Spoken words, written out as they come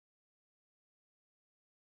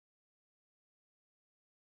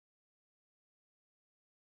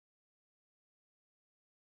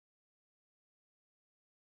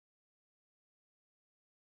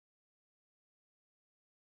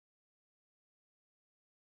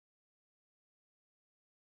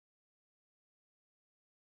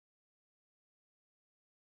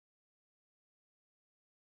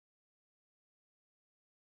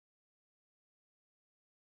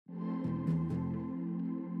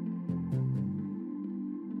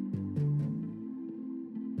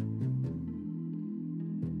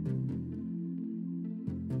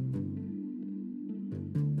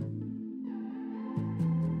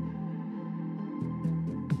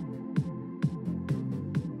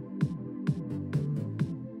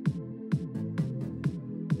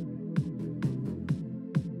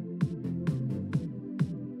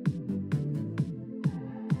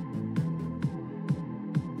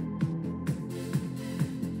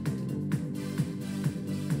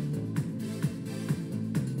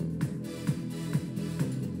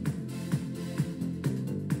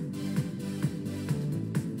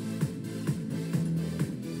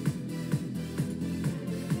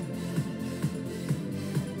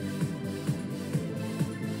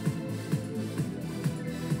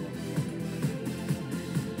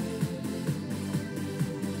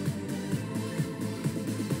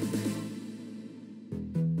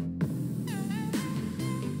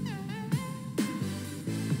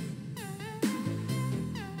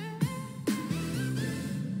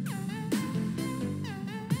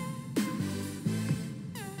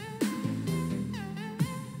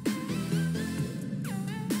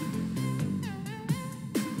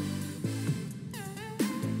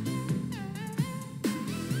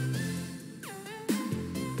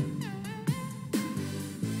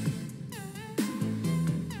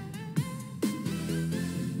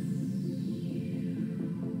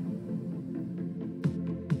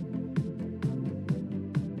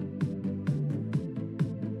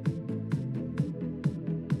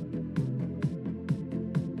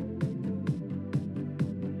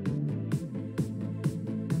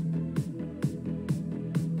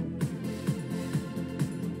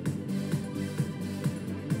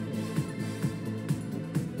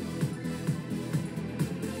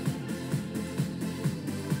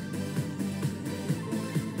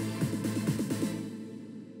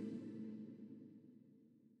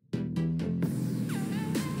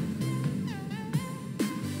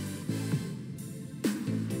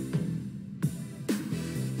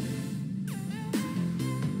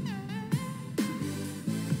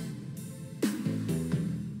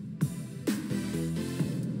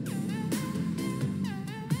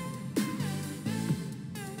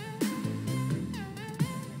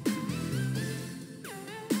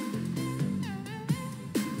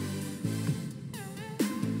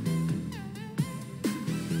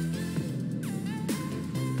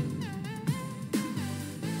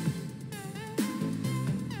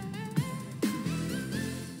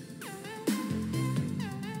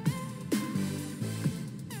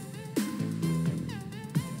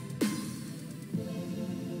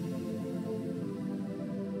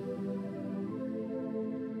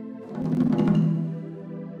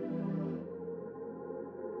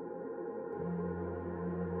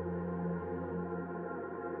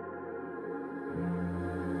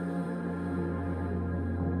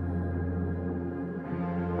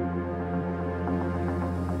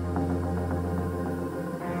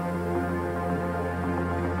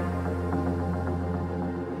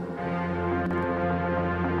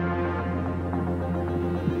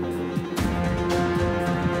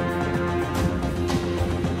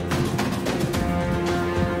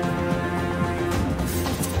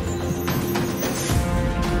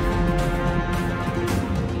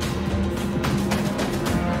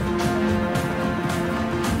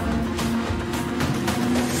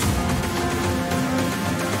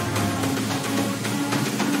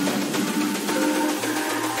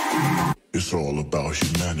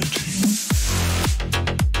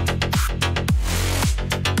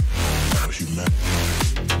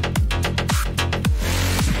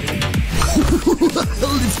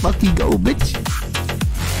Let's fucking go, bitch.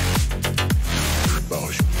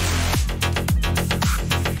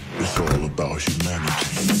 It's all about humanity.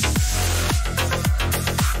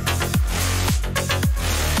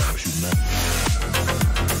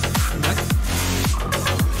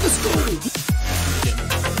 Let's go.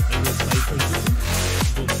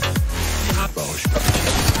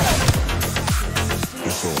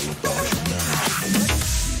 It's all about humanity.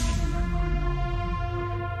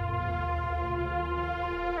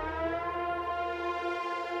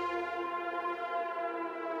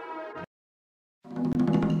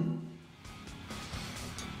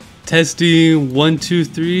 Testing 1 2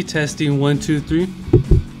 3. Testing 1 2 3.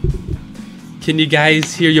 Can you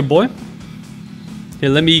guys hear your boy? Here,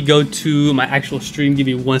 let me go to my actual stream. Give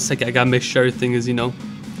me 1 second. I gotta make sure everything is, you know,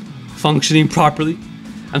 functioning properly.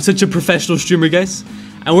 I'm such a professional streamer, guys.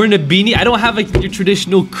 I'm wearing a beanie. I don't have like your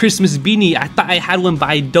traditional Christmas beanie. I thought I had one, but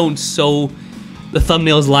I don't. So the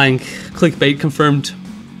thumbnail is lying. Clickbait confirmed.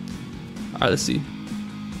 All right, let's see.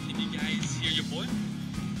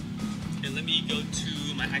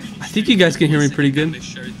 I think you guys can hear me pretty good. Make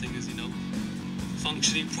sure everything is, you know,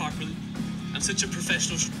 functioning properly. I'm such a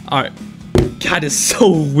professional. All right. God, it's so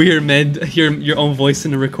weird, man. Hearing your own voice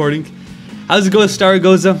in the recording. How's it going,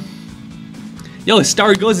 Staragoza? Yo,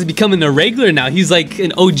 Staragoza is becoming a regular now. He's like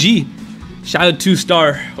an OG. Shout out to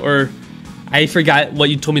Star, or I forgot what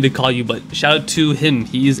you told me to call you, but shout out to him.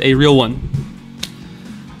 He is a real one.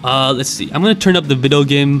 Let's see. I'm gonna turn up the video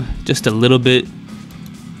game just a little bit,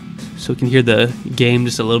 so we can hear the game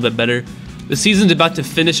just a little bit better. The season's about to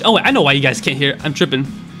finish. Oh, I know why you guys can't hear. I'm tripping.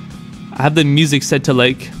 I have the music set to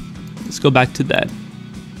like, let's go back to that.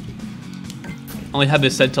 I only have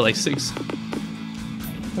this set to like 6.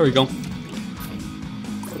 There we go.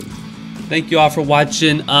 Thank you all for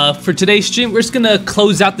watching. For today's stream, we're just gonna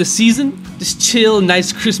close out the season. Just chill,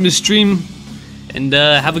 nice Christmas stream, and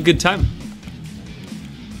have a good time.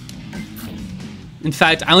 In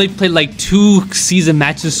fact, I only played like 2 season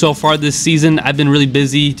matches so far this season. I've been really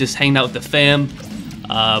busy just hanging out with the fam.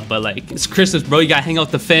 But like, it's Christmas, bro. You gotta hang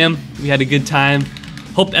out with the fam. We had a good time.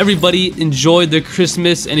 Hope everybody enjoyed their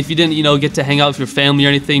Christmas. And if you didn't, you know, get to hang out with your family or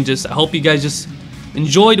anything, just I hope you guys just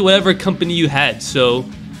enjoyed whatever company you had. So,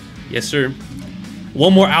 yes, sir.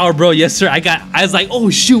 1 more hour, bro. Yes, sir. I was like,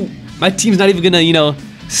 oh shoot, my team's not even gonna, you know,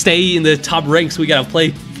 stay in the top ranks. We gotta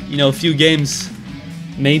play, you know, a few games.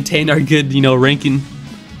 Maintain our good, you know, ranking.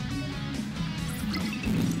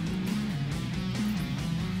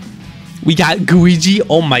 We got Guiji.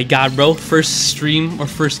 Oh my god, bro. First stream or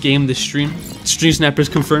first game this stream. Stream snappers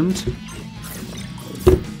confirmed.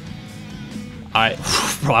 Alright.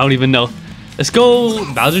 Bro, I don't even know. Let's go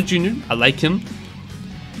Bowser Jr. I like him.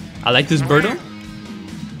 I like this Birdo.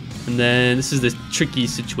 And then this is the tricky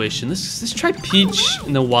situation. Let's try Peach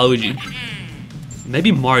and then Waluigi.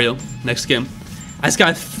 Maybe Mario next game. I just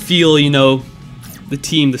gotta feel, you know, the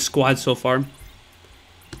team, the squad so far.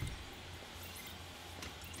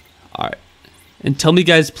 Alright. And tell me,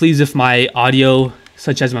 guys, please, if my audio,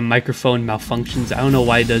 such as my microphone, malfunctions. I don't know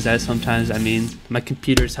why it does that sometimes. I mean, my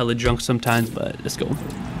computer's hella drunk sometimes, but let's go.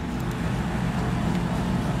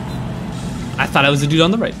 I thought I was the dude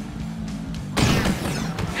on the right.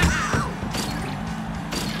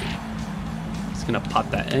 It's gonna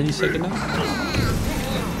pop that any second now.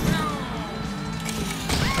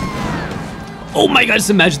 Oh my god, just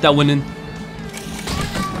imagine that went in.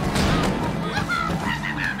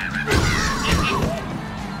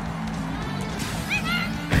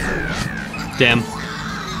 Damn.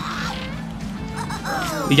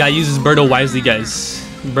 We gotta use this Birdo wisely, guys.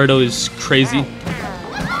 Birdo is crazy.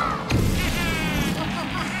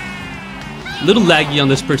 A little laggy on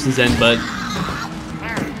this person's end, but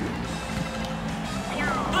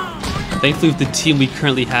thankfully with the team we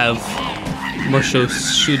currently have, more so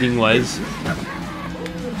shooting wise.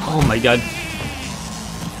 Oh my god.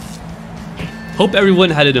 Hope everyone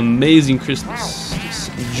had an amazing Christmas. Just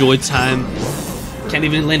enjoy time. Can't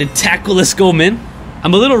even land a tackle. Let's go, man.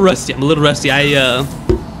 I'm a little rusty. I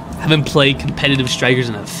haven't played competitive strikers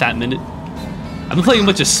in a fat minute. I've been playing a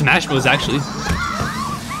bunch of Smash Bros, actually.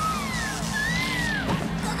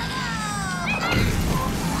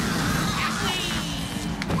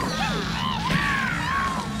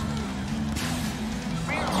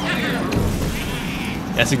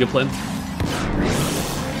 That's a good plan.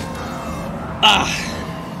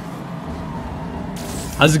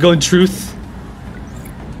 How's it going, Truth?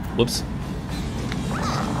 Whoops.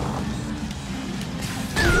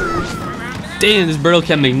 Damn, this Birdo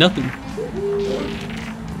can't make nothing.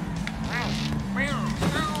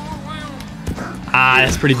 Ah,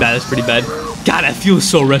 that's pretty bad. That's pretty bad. God, I feel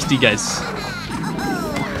so rusty, guys.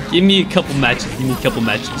 Give me a couple matches. Give me a couple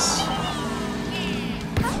matches.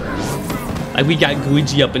 Like, we got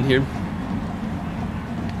Guiji up in here.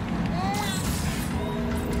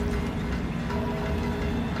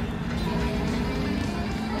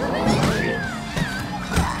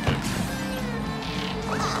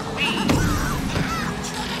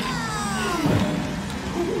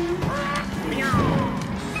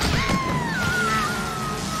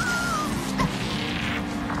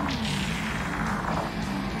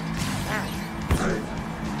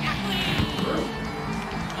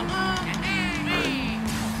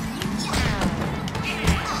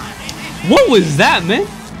 What was that, man?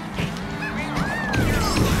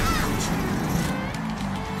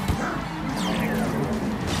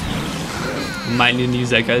 Might need to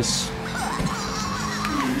use that, guys.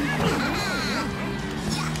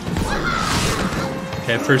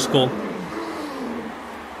 Okay, first goal.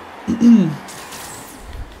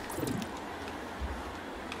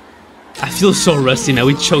 I feel so rusty now.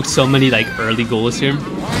 We choked so many like early goals here.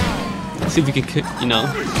 Let's see if we can, you know,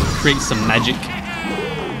 create some magic.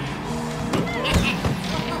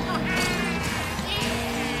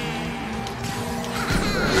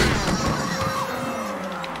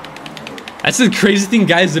 That's the crazy thing,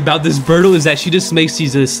 guys, about this Birdo is that she just makes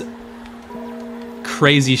these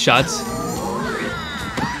crazy shots.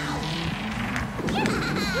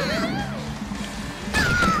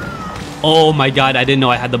 Oh my god, I didn't know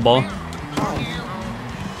I had the ball.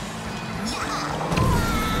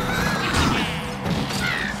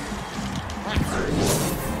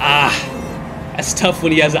 Ah, that's tough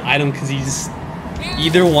when he has an item because he's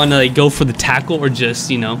either want to like go for the tackle or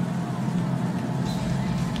just, you know.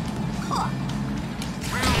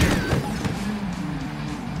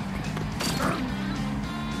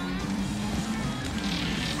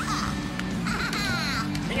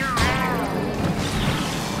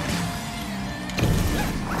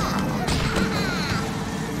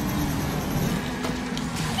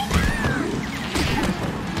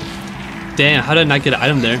 Damn, how did I not get an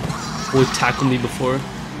item there? Who tackled me before?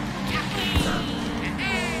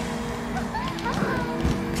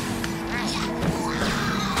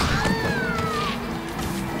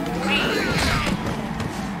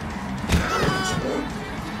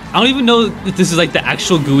 I don't even know if this is like the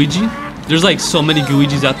actual Guiji. There's like so many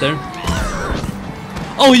Guijis out there.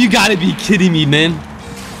 Oh, you gotta be kidding me, man.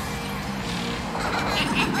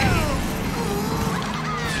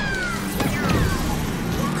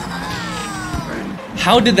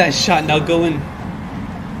 How did that shot now go in?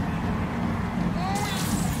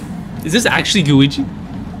 Is this actually Guiji?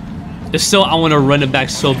 If so, I want to run it back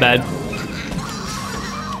so bad.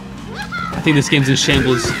 I think this game's in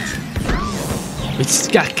shambles. It's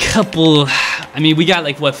got a couple... I mean, we got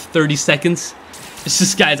like, what, 30 seconds? It's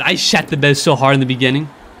just, guys, I shat the bed so hard in the beginning.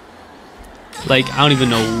 Like, I don't even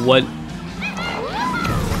know what...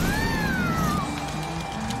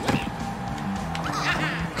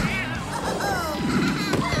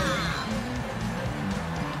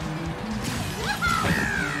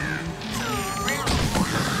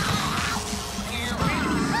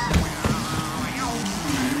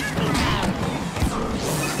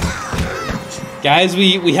 Guys,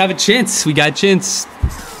 we have a chance. We got a chance.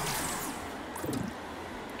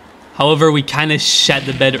 However, we kind of shat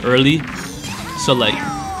the bed early. So, like...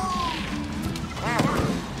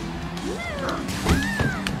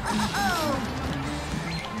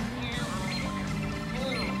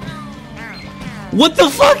 What the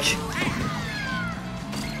fuck?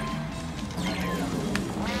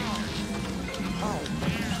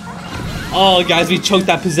 Oh, guys, we choked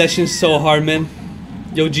that possession so hard, man.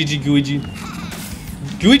 Yo, GG Guiji.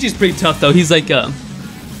 Guiji's pretty tough though. He's like a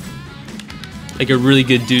really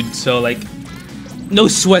good dude. So like, no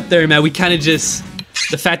sweat there, man. We kind of just,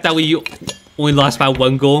 the fact that we only lost by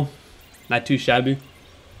 1 goal, not too shabby.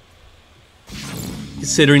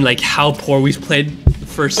 Considering like how poor we played the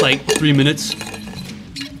first like 3 minutes.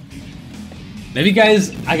 Maybe,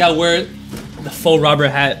 guys, I gotta wear the full robber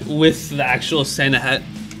hat with the actual Santa hat.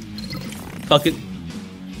 Fuck it.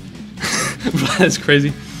 That's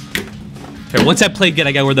crazy. Okay, once I play good,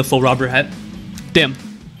 I gotta wear the full robber hat. Damn.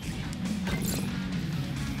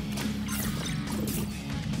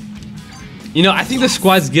 You know, I think the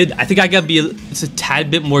squad's good. I think I gotta be just a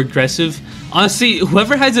tad bit more aggressive. Honestly,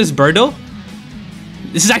 whoever has this Birdo,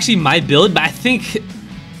 this is actually my build, but I think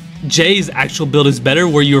Jay's actual build is better,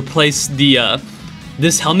 where you replace the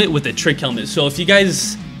this helmet with the trick helmet. So if you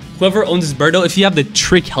guys, whoever owns this Birdo, if you have the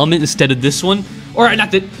trick helmet instead of this one, or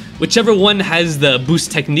not the, whichever one has the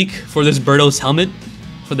boost technique for this Birdo's helmet,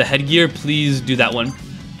 for the headgear, please do that one.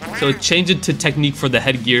 So change it to technique for the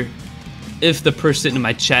headgear if the person in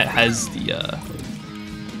my chat has the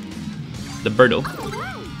Birdo.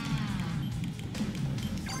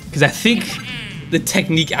 Because I think the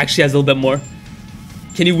technique actually has a little bit more.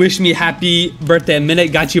 Can you wish me happy birthday a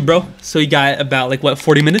minute? Got you, bro. So you got about like what,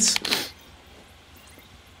 40 minutes?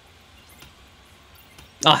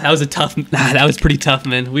 Oh, that was a tough. Nah, that was pretty tough,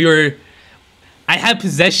 man. I had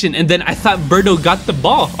possession, and then I thought Birdo got the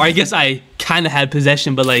ball, or I guess I kind of had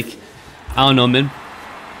possession, but like, I don't know, man.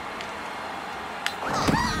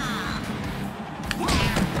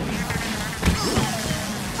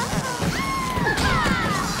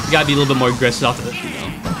 You gotta be a little bit more aggressive off the,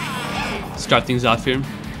 start things off here.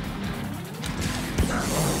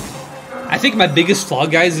 I think my biggest flaw,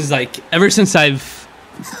 guys, is like ever since I've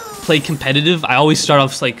played competitive, I always start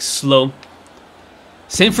off like slow.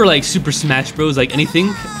 Same for like Super Smash Bros. Like anything,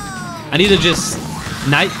 I need to just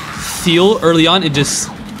not feel early on and just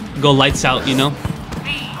go lights out, you know?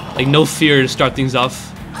 Like no fear to start things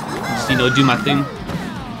off. Just, you know, do my thing.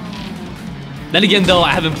 Then again, though,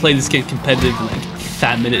 I haven't played this game competitive in like a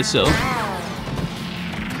fat minute, so.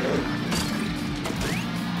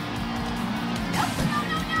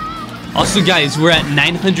 Also, guys, we're at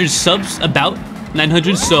 900 subs, about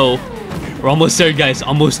 900, so we're almost there, guys.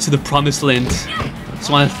 Almost to the promised land. Just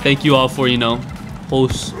want to thank you all for, you know, whole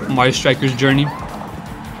Mario Strikers journey.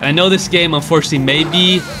 And I know this game, unfortunately, may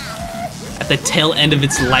be at the tail end of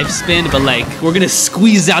its lifespan, but like, we're gonna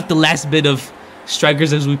squeeze out the last bit of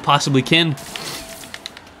Strikers as we possibly can.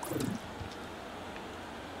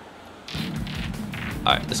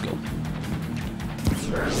 Alright, let's go.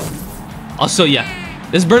 Also, yeah,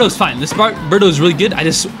 this Birdo's fine. This Birdo is really good.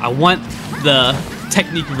 I want the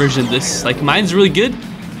technique version of this. Like, mine's really good.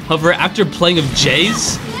 However, after playing of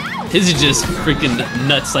Jay's, his is just freaking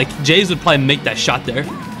nuts. Like, Jay's would probably make that shot there.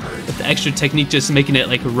 With the extra technique, just making it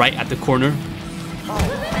like right at the corner.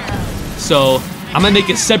 So, I'm gonna make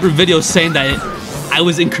a separate video saying that I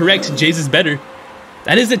was incorrect. Jay's is better.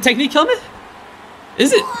 That is the technique helmet?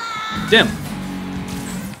 Is it? Damn.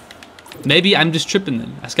 Maybe I'm just tripping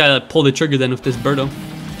then. I just gotta pull the trigger then with this Birdo.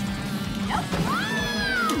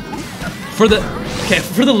 For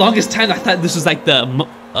the longest time, I thought this was like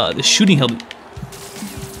the shooting helmet.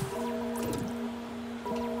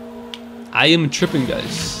 I am tripping,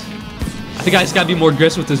 guys. I think I just gotta be more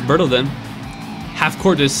aggressive with this Birdo then. Half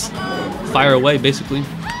court, just fire away, basically.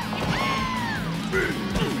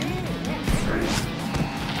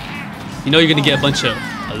 You know you're gonna get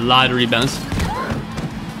a lot of rebounds.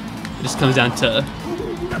 It just comes down to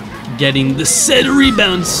getting the set of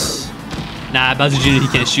rebounds. Nah, Bowser Jr., he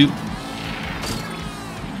can't shoot.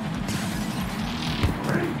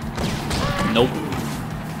 Nope.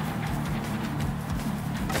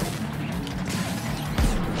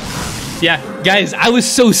 Yeah, guys, I was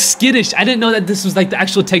so skittish. I didn't know that this was like the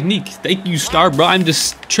actual technique. Thank you, Star, bro. I'm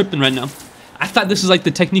just tripping right now. I thought this was like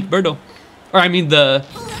the technique Birdo. Or I mean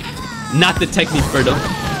not the technique Birdo.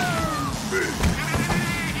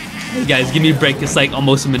 Hey guys, give me a break. It's like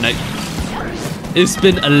almost midnight. It's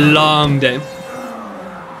been a long day.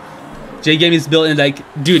 Jay gave me this build and like,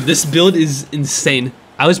 dude, this build is insane.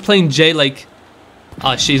 I was playing Jay like,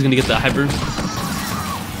 oh shit, he's gonna get the hyper.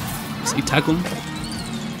 Let's see, tackle him.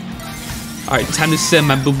 Alright, time to send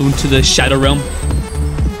my boom boom to the Shadow Realm.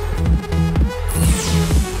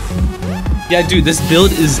 Yeah, dude, this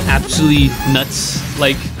build is absolutely nuts.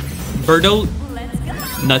 Like, Birdo,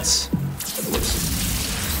 nuts.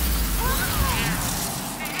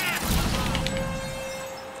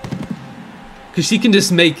 Because she can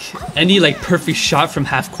just make any like perfect shot from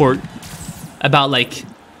half court about like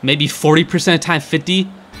maybe 40% of the time, 50.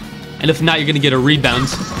 And if not, you're gonna get a rebound.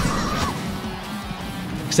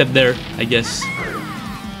 Except there, I guess.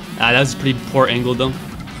 That was a pretty poor angle though.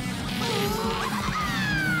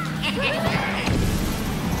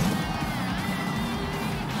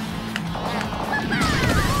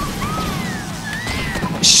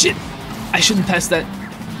 Shit! I shouldn't pass that.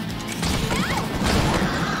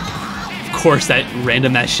 Of course, that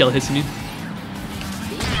random ass shell hits me.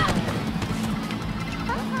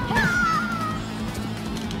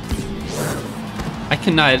 I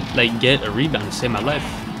cannot like get a rebound to save my life.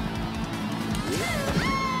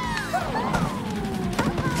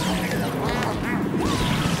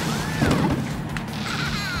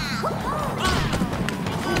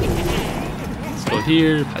 Let's go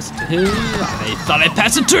here, pass it to him. I thought I'd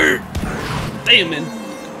pass it to her. Damn, man.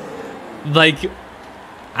 Like,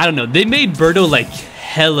 I don't know. They made Birdo like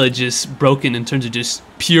hella just broken in terms of just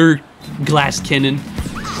pure glass cannon.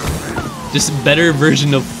 Just a better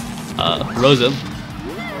version of Rosa.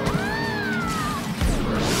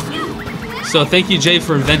 So thank you, Jay,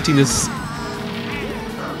 for inventing this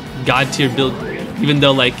god tier build. Even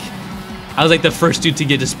though like I was like the first dude to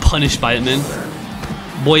get just punished by it, man.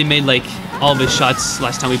 Boy made like all of his shots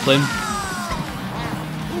last time we played.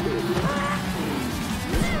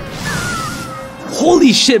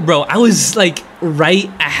 Holy shit, bro. I was like right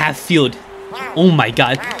at half field. Oh my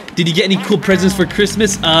god. Did you get any cool presents for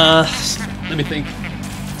Christmas? Let me think.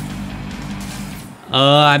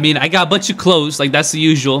 I mean, I got a bunch of clothes, like that's the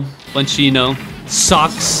usual. Bunch of, you know,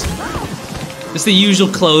 socks. Just the usual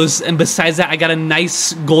clothes. And besides that, I got a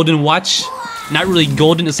nice golden watch. Not really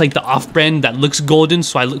golden, it's like the off-brand that looks golden,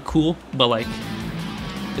 so I look cool. But like,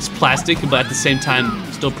 it's plastic, but at the same time,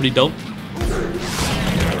 still pretty dope.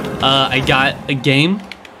 I got a game.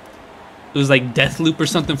 It was like Deathloop or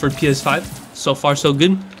something for PS5. So far, so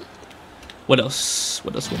good. What else?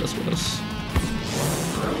 What else?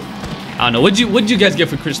 I don't know. What'd you guys get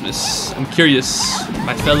for Christmas? I'm curious.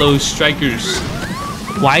 My fellow strikers.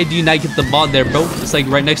 Why do you not get the ball there, bro? It's like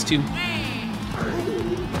right next to you.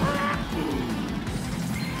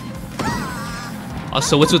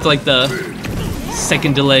 Also, what's with like the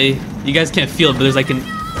second delay? You guys can't feel it, but there's like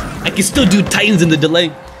I can still do Titans in the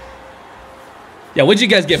delay. Yeah, what'd you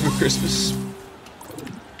guys get for Christmas?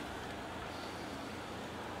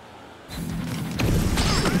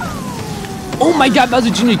 Oh my god,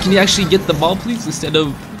 Bowser Jr., can you actually get the ball, please? Instead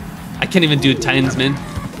of... I can't even do Titans, man.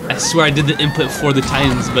 I swear I did the input for the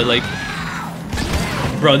Titans, but like...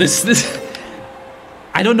 Bro, this...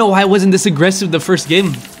 I don't know why I wasn't this aggressive the first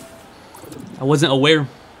game. I wasn't aware.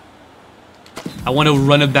 I want to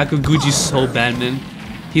run it back with Gucci so bad, man.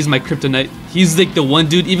 He's my kryptonite. He's like the one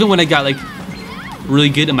dude, even when I got like really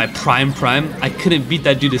good in my prime, I couldn't beat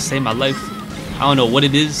that dude to save my life. I don't know what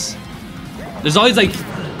it is. There's always like...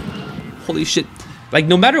 Holy shit. Like,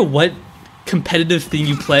 no matter what competitive thing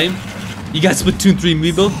you play, you got Splatoon 3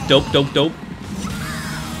 amiibo. Dope.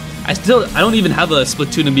 I don't even have a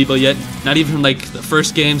Splatoon amiibo yet. Not even like the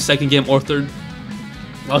first game, second game, or third.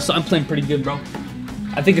 Also, I'm playing pretty good, bro.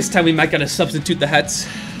 I think it's time we might gotta substitute the hats.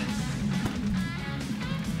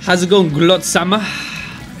 How's it going, Gulot-sama?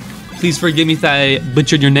 Please forgive me if I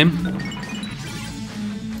butchered your name.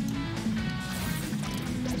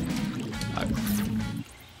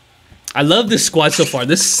 I love this squad so far.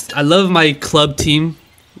 I love my club team.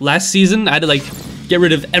 Last season, I had to like get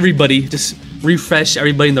rid of everybody, just refresh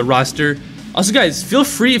everybody in the roster. Also, guys, feel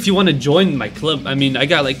free if you want to join my club. I mean, I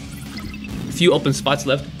got like a few open spots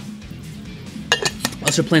left.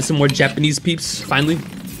 Also playing some more Japanese peeps, finally.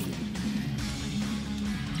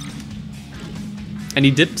 And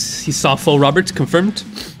he dipped. He saw Faux Robert, confirmed.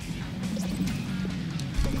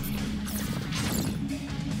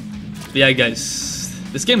 But yeah, guys.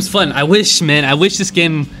 This game's fun. I wish this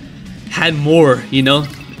game had more, you know,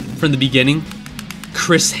 from the beginning.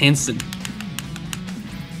 Chris Hansen.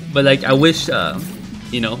 But like, I wish,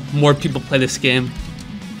 you know, more people play this game.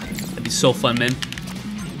 That'd be so fun, man.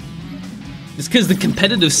 Just because the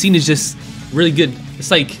competitive scene is just really good.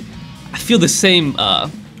 It's like, I feel the same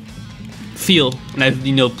feel when I,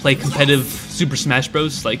 you know, play competitive Super Smash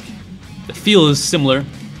Bros. Like, the feel is similar.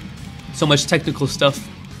 So much technical stuff.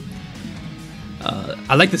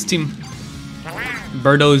 I like this team.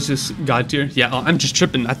 Birdo is just god tier. Yeah, oh, I'm just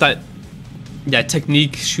tripping. I thought, yeah,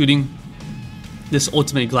 technique, shooting. This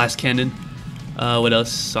ultimate glass cannon. What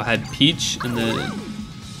else? So I had Peach and then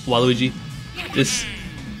Waluigi. This,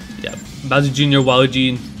 yeah, Bowser Jr.,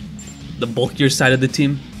 Waluigi, the bulkier side of the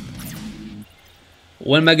team.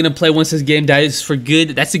 When am I gonna play once this game dies for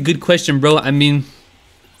good? That's a good question, bro. I mean,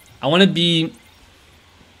 I want to be,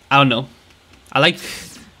 I don't know.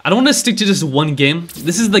 I don't want to stick to just one game.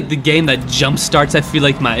 This is like the game that jump starts, I feel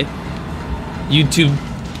like, my YouTube,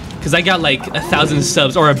 because I got like 1,000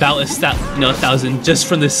 subs, or about 1,000 just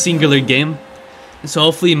from this singular game. And so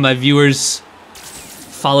hopefully my viewers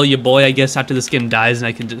follow your boy, I guess, after this game dies, and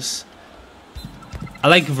I can just... I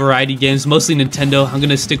like variety games, mostly Nintendo. I'm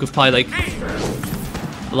gonna stick with probably like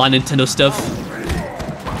a lot of Nintendo stuff.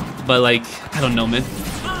 But like, I don't know, man.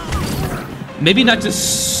 Maybe not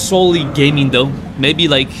just solely gaming though. Maybe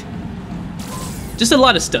like just a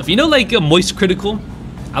lot of stuff. You know, like Moist Critical.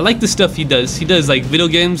 I like the stuff he does. He does like video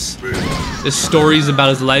games, there's stories about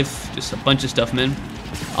his life, just a bunch of stuff, man.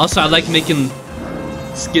 Also, I like making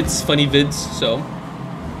skits, funny vids. So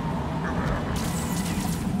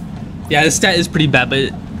yeah, the stat is pretty bad,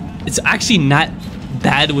 but it's actually not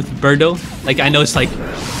bad with Birdo. Like, I know it's like,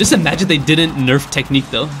 just imagine they didn't nerf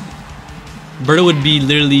technique though. Birdo would be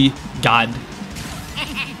literally God.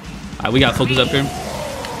 Alright, we gotta focus up here.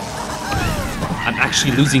 I'm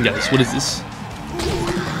actually losing, guys. What is this?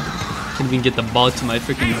 Can't even get the ball to my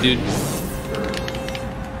freaking dude.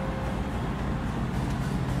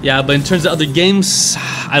 Yeah, but in terms of other games,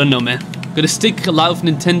 I don't know, man. Gonna stick a lot with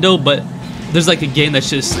Nintendo, but there's like a game that's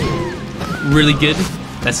just really good,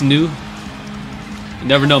 that's new. You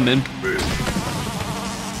never know, man.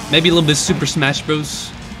 Maybe a little bit Super Smash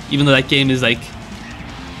Bros. Even though that game is like,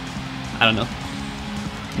 I don't know,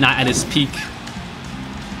 not at its peak.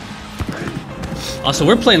 Also,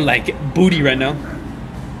 we're playing like booty right now.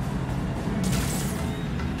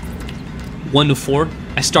 1-4.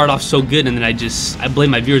 I start off so good and then I blame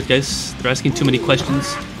my viewers, guys. They're asking too many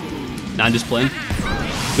questions. Nah, I'm just playing.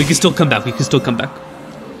 We can still come back. We can still come back.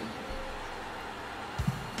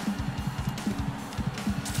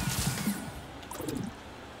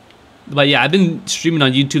 But yeah, I've been streaming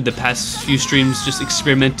on YouTube the past few streams, just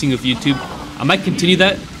experimenting with YouTube. I might continue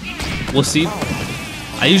that. We'll see.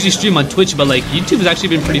 I usually stream on Twitch, but like YouTube has actually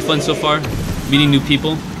been pretty fun so far, meeting new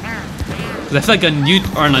people. Cause I feel like on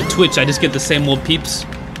YouTube or on Twitch, I just get the same old peeps.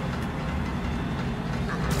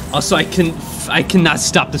 Also, I cannot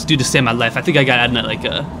stop this dude to save my life. I think I got added at like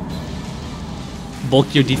a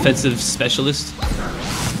bulkier defensive specialist.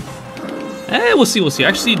 We'll see. We'll see.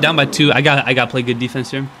 Actually, down by 2. I got to play good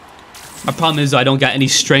defense here. My problem is I don't got any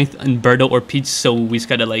strength in Birdo or Peach, so we just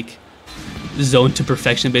gotta like zone to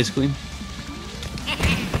perfection basically.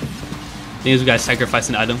 Thing is, we gotta sacrifice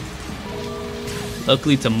an item.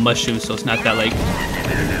 Luckily it's a mushroom, so it's not that like...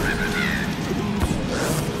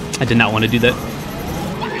 I did not want to do that.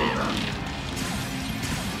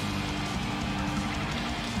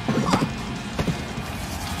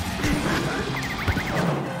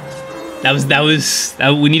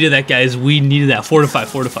 We needed that, guys. We needed that. 4-5,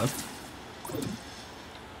 4-5.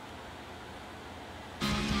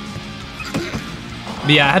 But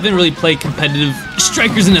yeah, I haven't really played competitive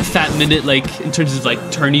strikers in a fat minute, like in terms of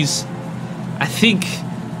like tourneys. I think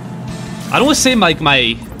I don't want to say like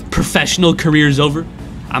my professional career is over.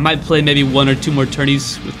 I might play maybe 1 or 2 more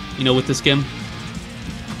tourneys with, you know, with this game.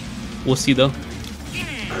 We'll see though.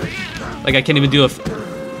 Like I can't even do a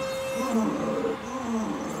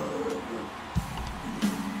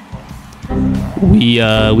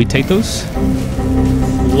we take those?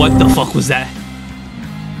 What the fuck was that?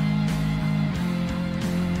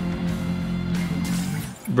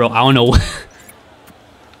 Bro, I don't know.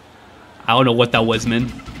 I don't know what that was, man.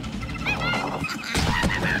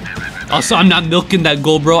 Also, I'm not milking that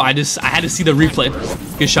goal, bro. I had to see the replay.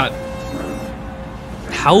 Good shot.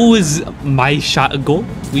 How is my shot a goal?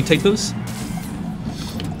 We take those?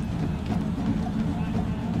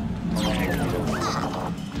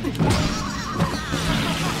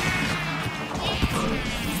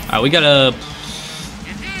 Alright, we gotta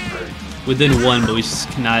within 1, but we just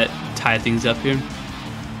cannot tie things up here.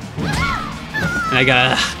 And I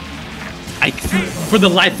gotta, for the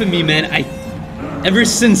life of me, man, ever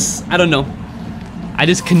since, I don't know, I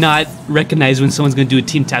just cannot recognize when someone's gonna do a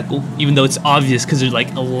team tackle, even though it's obvious because they're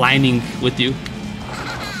like aligning with you.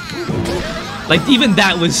 Like, even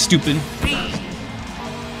that was stupid.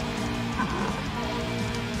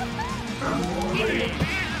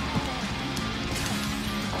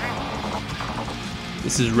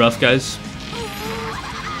 This is rough, guys.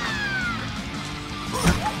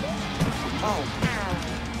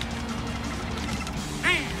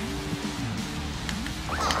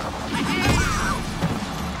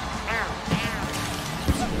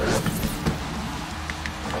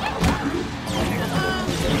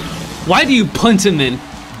 Why do you punt him in?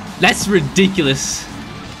 That's ridiculous.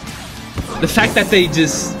 The fact that they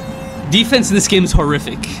just... Defense in this game is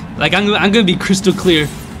horrific. Like, I'm gonna be crystal clear,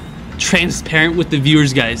 transparent with the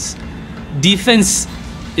viewers, guys. Defense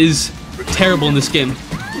is terrible in this game.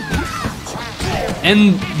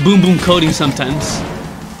 And boom boom coding sometimes.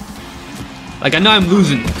 Like, I know I'm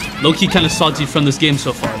losing. Low-key kind of salty from this game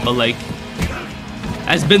so far, but like...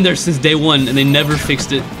 I've been there since day 1 and they never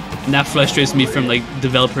fixed it. And that frustrates me from like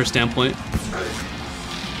developer standpoint.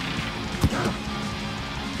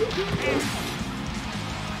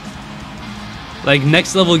 Like,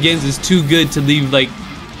 next level games is too good to leave like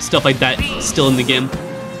stuff like that still in the game.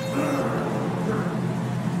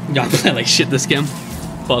 Y'all play like shit this game.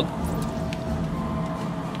 Fuck.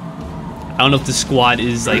 I don't know if the squad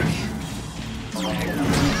is like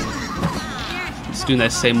just doing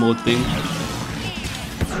that same old thing.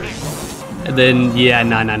 And then yeah,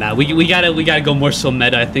 nah. We gotta go more so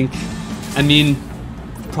meta, I think. I mean,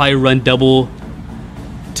 probably run double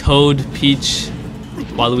Toad, Peach,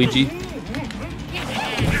 Waluigi.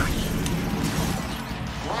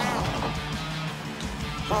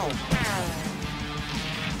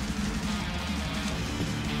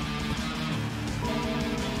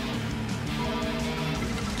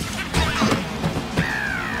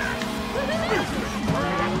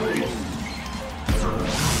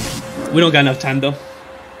 We don't got enough time though.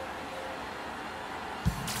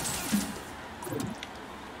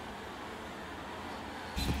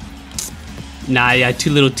 Nah, yeah,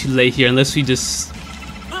 too little too late here, unless we just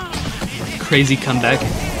crazy comeback.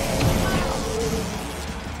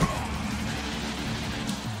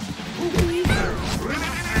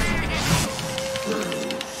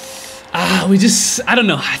 We just, I don't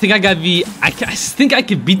know. I think I think I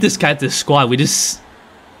could beat this guy at this squad. We just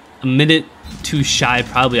a minute too shy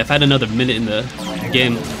probably. If I had another minute in the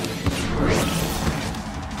game.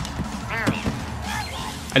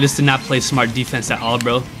 I just did not play smart defense at all,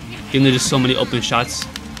 bro. Giving them just so many open shots.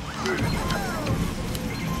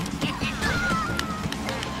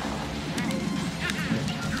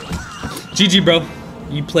 GG, bro.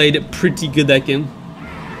 You played pretty good that game.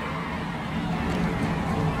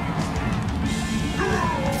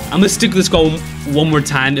 I'm gonna stick with this goal one more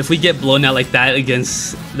time. If we get blown out like that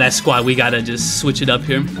against that squad, we gotta just switch it up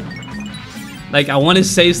here. Like, I want to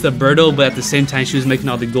say it's the Birdo, but at the same time, she was making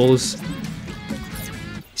all the goals.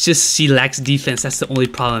 It's just she lacks defense. That's the only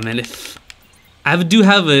problem, man. If I do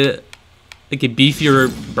have a beefier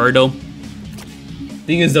Birdo.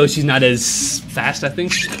 Thing is, though, she's not as fast, I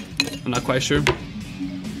think. I'm not quite sure.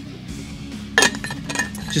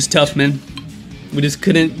 Just tough, man. We just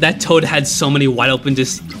couldn't. That Toad had so many wide open,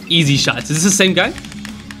 just easy shots. Is this the same guy?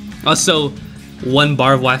 Also, 1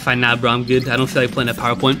 bar of Wi-Fi. Nah, bro, I'm good. I don't feel like playing a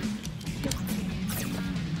PowerPoint.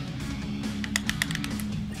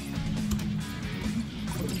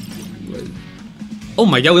 Oh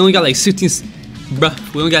my god, we only got like 16.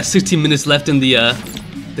 Bruh, we only got 16 minutes left in the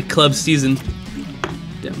club season.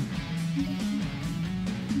 Damn.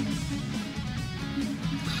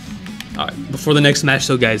 Alright, before the next match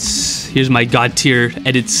though, guys, here's my god tier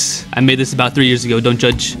edits. I made this about 3 years ago, don't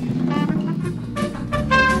judge. Ladies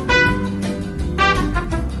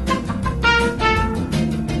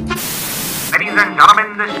and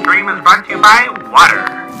gentlemen, this stream is brought to you by water.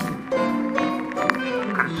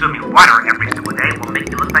 Consuming water every single day will make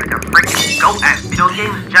you look like a freaking goat at video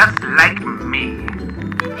games just like me.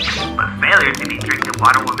 But failure to be drinking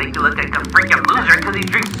water will make you look like a freaking loser because he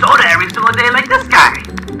drinks soda every single day like this guy.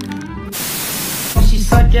 She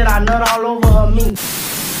suck it, I nut all over her meat.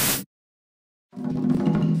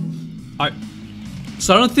 Alright,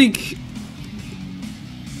 so I don't think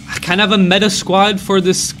I kind of have a meta squad for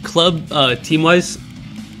this club,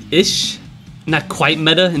 team-wise-ish. Not quite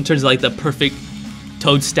meta in terms of like the perfect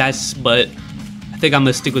Toad stats, but I think I'm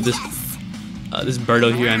gonna stick with this this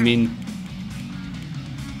Birdo here. I mean,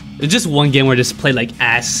 it's just one game where I just played like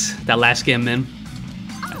ass that last game, man.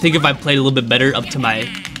 I think if I played a little bit better up to my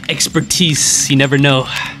expertise, you never know.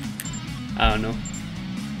 I don't know.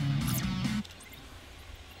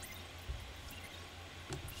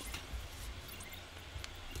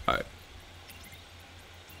 Alright.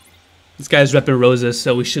 This guy's repping Rosa,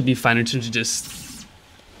 so we should be fine in terms of just,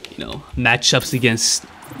 you know, matchups against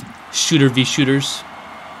shooter v shooters.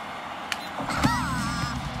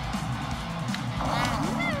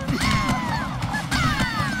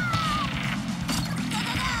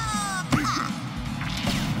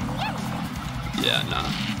 Yeah, nah.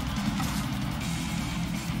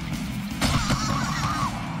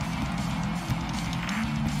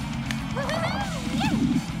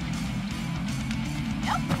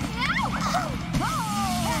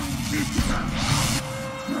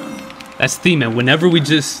 That's the theme, man. Whenever we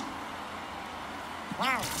just...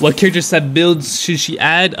 What character set builds should she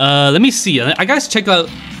add? Let me see. I gotta check out...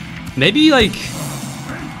 Maybe, like...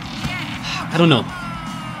 I don't know.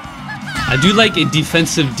 I do like a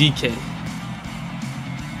defensive DK.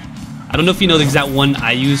 I don't know if you know the exact one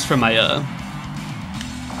I use for my,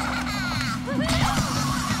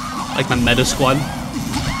 like my meta squad.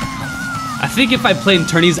 I think if I play in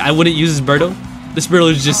tourneys, I wouldn't use this Birdo. This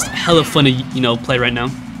Birdo is just hella fun to, you know, play right now.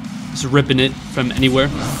 Just ripping it from anywhere.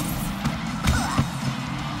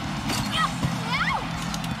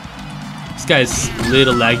 This guy's a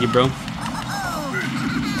little laggy, bro.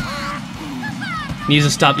 Needs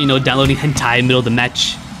to stop, you know, downloading hentai in the middle of the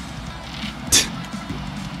match.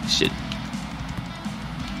 Shit.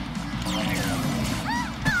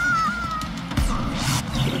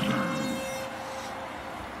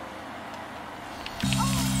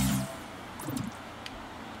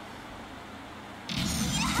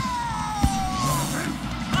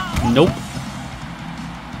 Nope.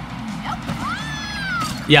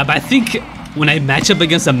 Yeah, but I think when I match up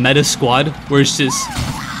against a meta squad where it's just,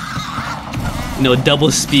 you know,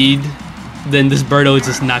 double speed, then this Birdo is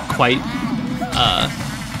just not quite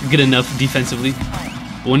good enough defensively.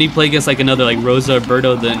 But when you play against like another like Rosa or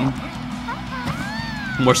Birdo, then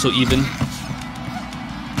more so even.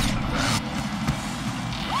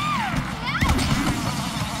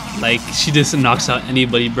 Like, she just knocks out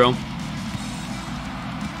anybody, bro.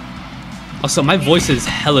 Also, my voice is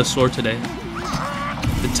hella sore today.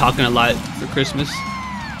 Been talking a lot for Christmas.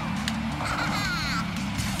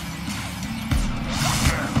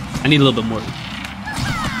 I need a little bit more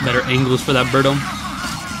better angles for that Birdo.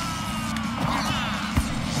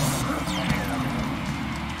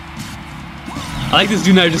 I like this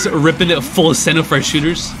dude now just ripping it full center for our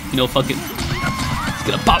shooters. You know, fuck it. It's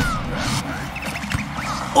gonna pop.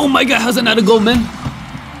 Oh my god, how's that not a goal, man?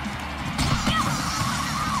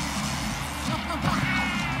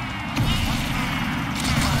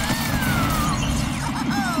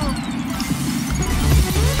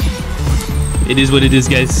 It is what it is,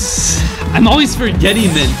 guys. I'm always forgetting,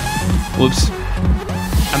 man. Whoops.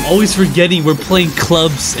 I'm always forgetting we're playing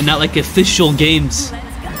clubs and not like official games.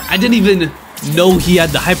 I didn't even know he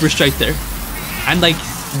had the hyper strike there. I'm like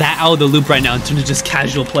that out of the loop right now in terms of just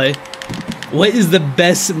casual play. What is the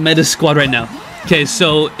best meta squad right now? Okay,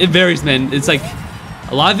 so it varies, man. It's like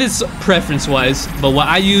a lot of it's preference wise, but what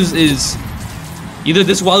I use is either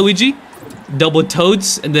this Waluigi, double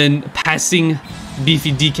Toads, and then passing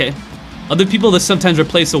beefy DK. Other people that sometimes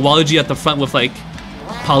replace the Waluigi at the front with like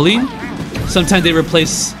Pauline. Sometimes they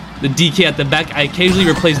replace the DK at the back. I occasionally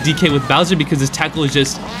replace DK with Bowser because his tackle is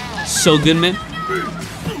just so good, man.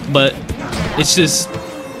 But it's just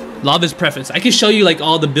a lot of his preference. I can show you like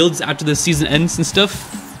all the builds after the season ends and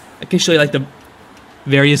stuff. I can show you like the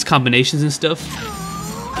various combinations and stuff.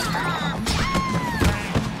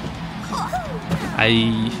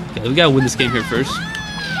 Okay, we gotta win this game here first.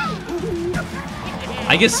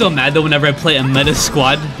 I get so mad though whenever I play a meta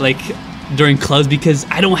squad like during clubs because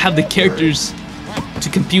I don't have the characters to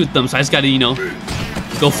compete with them, so I just gotta, you know,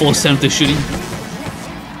 go full send with the shooting.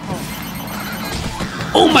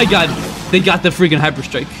 Oh my god, they got the freaking hyper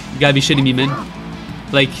strike. You gotta be shitting me, man.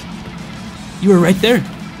 Like, you were right there.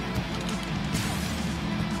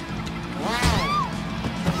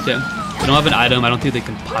 Okay, they don't have an item. I don't think they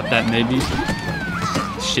can pop that, maybe.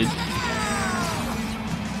 Shit.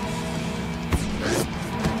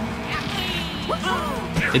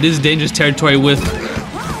 It is dangerous territory with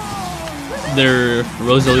their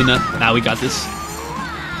Rosalina. Nah, we got this.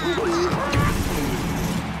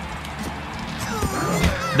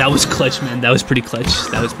 That was clutch, man. That was pretty clutch.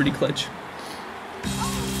 That was pretty clutch.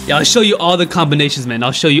 Yeah, I'll show you all the combinations, man.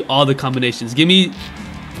 I'll show you all the combinations. Give me...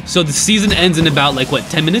 So the season ends in about, like, what,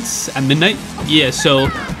 10 minutes? At midnight? Yeah, so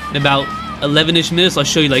in about 11-ish minutes, I'll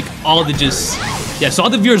show you, like, all the just... Yeah, so all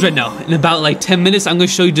the viewers right now, in about, like, 10 minutes, I'm going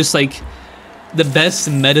to show you just, like, the best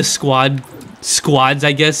meta squads,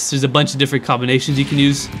 I guess. There's a bunch of different combinations you can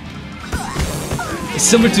use. It's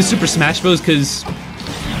similar to Super Smash Bros. Because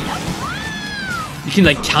you can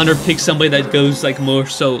like counter pick somebody that goes like more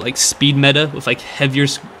so like speed meta with like heavier,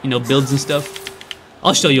 you know, builds and stuff.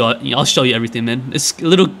 I'll show you all. I'll show you everything, man. It's a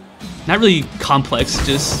little, not really complex,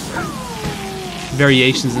 just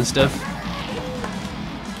variations and stuff.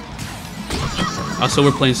 Also,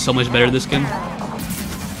 we're playing so much better this game.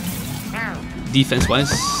 Defense-wise.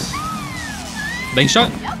 Bank shot.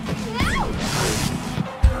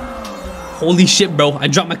 Holy shit, bro. I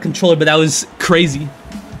dropped my controller, but that was crazy.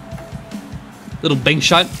 Little bank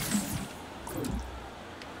shot.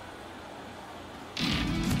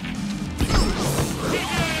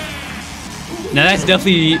 Now that's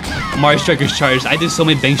definitely Mario Striker's charge. I did so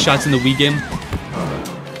many bank shots in the Wii game.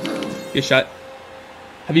 Good shot.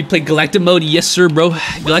 Have you played Galactic Mode? Yes, sir, bro.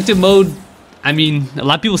 Galactic Mode, I mean, a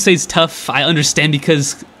lot of people say it's tough. I understand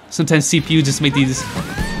because sometimes CPU just make these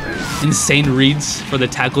insane reads for the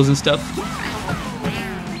tackles and stuff.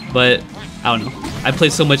 But, I don't know. I play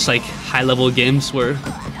so much like high-level games where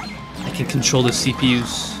I can control the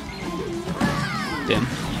CPUs. Damn.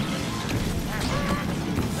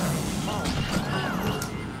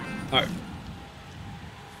 Alright.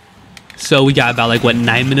 So we got about like, what,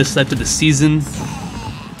 9 minutes left of the season.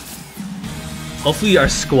 Hopefully our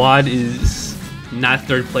squad is not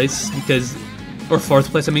 3rd place because, or 4th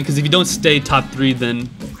place, I mean, because if you don't stay top 3, then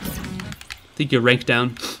I think you're ranked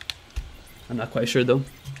down. I'm not quite sure though.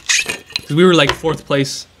 Because we were like 4th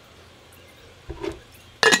place.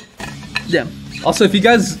 Yeah. Also, if you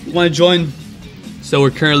guys want to join, so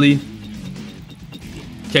we're currently,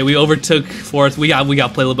 okay, we overtook 4th. We got to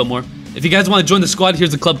play a little bit more. If you guys want to join the squad,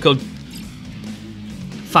 here's the club code.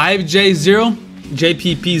 5J0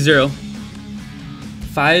 JPP0.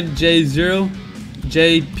 5J0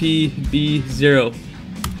 JPB0.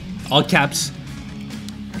 All caps.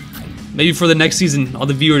 Maybe for the next season, all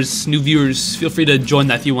the viewers, new viewers, feel free to join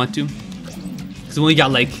that if you want to. Because we only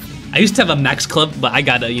got like, I used to have a max club, but I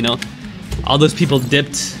got a, you know, all those people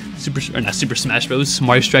dipped not Super Smash Bros,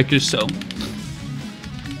 Mario Strikers, so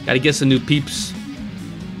Gotta get some new peeps.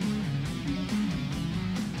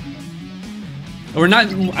 I'm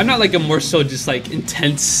not like a more so just like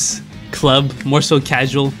intense club, more so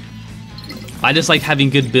casual. I just like having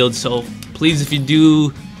good builds, so please, if you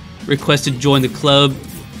do request to join the club,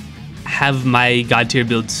 have my god tier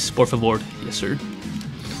builds, por favor. Yes, sir.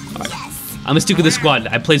 Right. I'm gonna stick with the squad.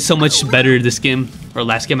 I played so much better this game, or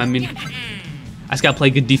last game, I mean. I just gotta play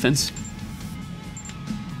good defense.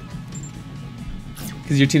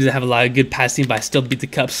 Because your team doesn't have a lot of good passing, but I still beat the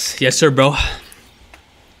cups. Yes, sir, bro.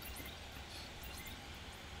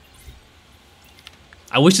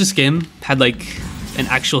 I wish this game had like an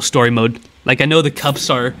actual story mode. Like, I know the cups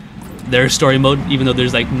are their story mode, even though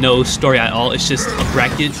there's like no story at all. It's just a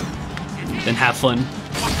bracket. Then have fun.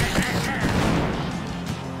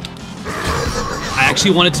 I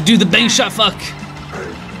actually wanted to do the bang shot, fuck!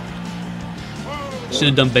 Should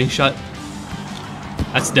have done bang shot.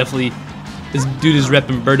 That's definitely... This dude is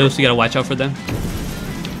repping Birdo, so you gotta watch out for them.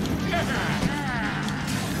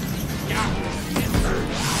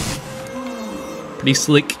 Pretty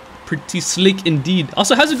slick indeed.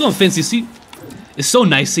 Also, how's it going, Fancy? See, it's so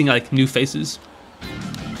nice seeing like new faces.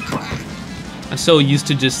 I'm so used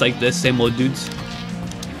to just like the same old dudes.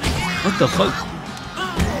 What the fuck?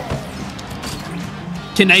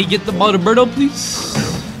 Can I get the ball to Birdo, please?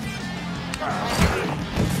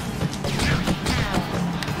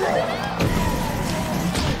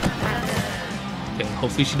 Okay,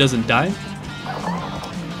 hopefully she doesn't die.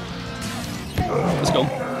 Let's go.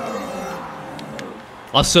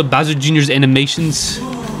 Also, Bowser Jr.'s animations,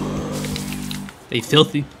 they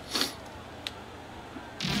filthy.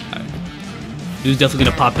 Alright. Dude's definitely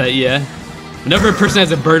gonna pop that, yeah. Whenever a person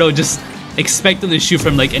has a Birdo, just expect them to shoot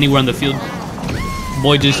from like anywhere on the field.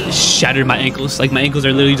 Boy just shattered my ankles. Like, my ankles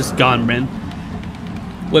are literally just gone, man.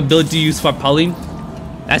 What build do you use for Pauline?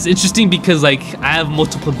 That's interesting because like I have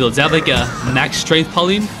multiple builds. I have like a max strength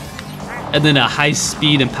Pauline and then a high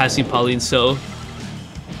speed and passing Pauline, so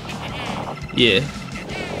yeah.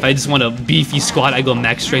 If I just want a beefy squad, I go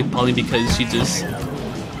max strength Pauline because she just...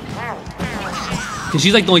 Because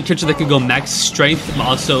she's like the only character that can go max strength but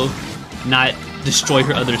also not destroy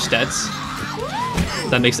her other stats. If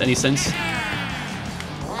that makes any sense.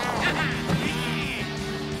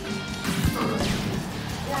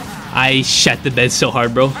 I shat the bed so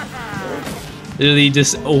hard, bro. Literally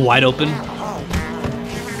just wide open.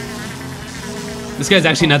 This guy's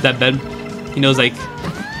actually not that bad. He knows like...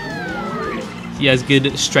 He has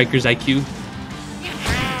good striker's IQ.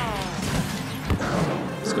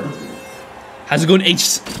 Let's go. How's it going,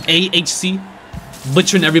 AHC?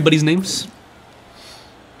 Butchering everybody's names.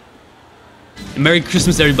 And Merry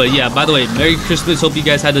Christmas, everybody. Yeah, by the way, Merry Christmas. Hope you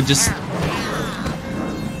guys had to just...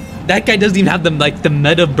 That guy doesn't even have the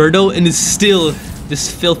meta Birdo and is still this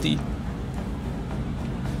filthy.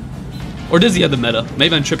 Or does he have the meta?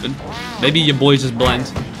 Maybe I'm tripping. Maybe your boy's just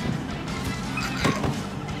blind.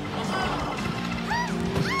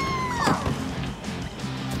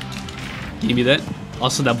 Give me that.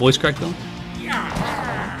 Also, that voice crack though.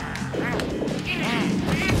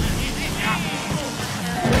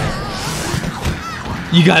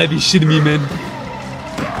 You gotta be shitting me, man.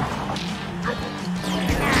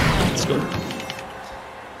 Let's go.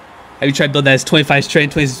 Have you tried to build that as 25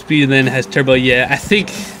 strength, 20 speed, and then has turbo? Yeah, I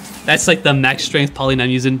think that's like the max strength Pauline I'm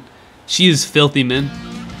using. She is filthy, man.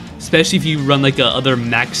 Especially if you run like other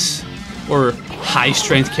max or high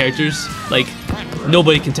strength characters. Like,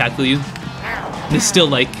 nobody can tackle you. And it's still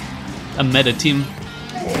like a meta team.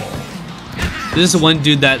 This is one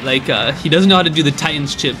dude that like he doesn't know how to do the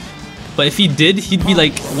Titans chip, but if he did, he'd be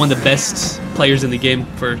like one of the best players in the game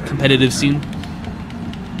for competitive scene.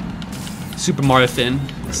 Super Mario fan.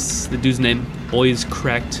 That's the dude's name. Boy is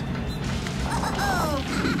cracked.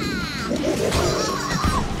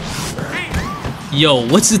 Yo,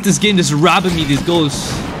 what's this game just robbing me these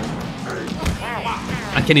goals?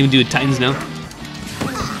 I can't even do the Titans now.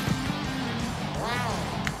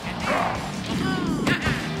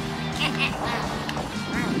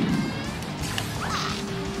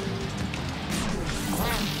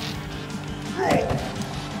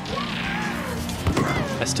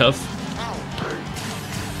 That's tough.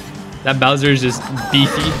 That Bowser is just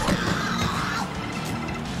beefy.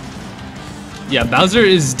 Yeah, Bowser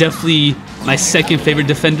is definitely my second favorite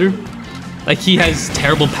defender. Like, he has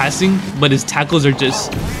terrible passing, but his tackles are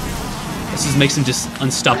just... This just makes him just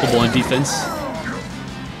unstoppable on defense.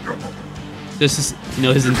 This is, you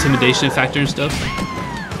know, his intimidation factor and stuff.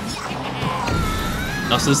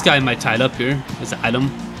 Also, this guy might tie it up here as an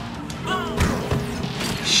item.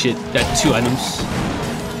 Shit, got 2 items.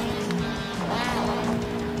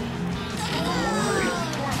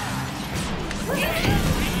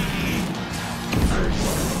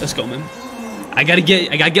 Let's go, man. I gotta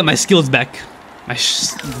get my skills back. My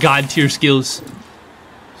god tier skills.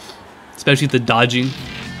 Especially the dodging.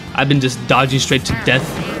 I've been just dodging straight to death.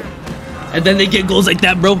 And then they get goals like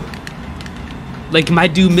that, bro. Like my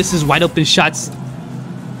dude misses wide open shots.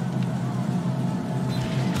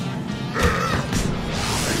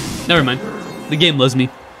 Never mind. The game loves me.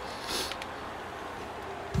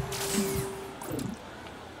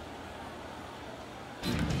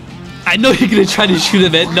 I know you're gonna try to shoot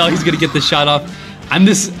him at. No, he's gonna get the shot off. I'm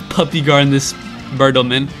this puppy guard in this Birdo,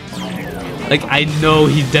 man. Like, I know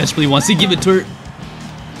he desperately wants to give it to her.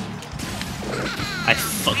 I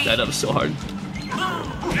fucked that up so hard.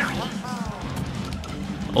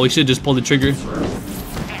 Oh, he should just pull the trigger.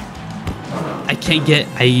 I can't get...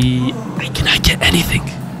 I cannot get anything.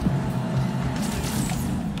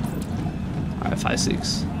 Alright,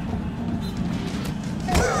 5-6.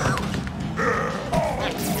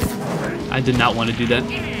 I did not want to do that.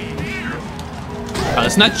 Alright,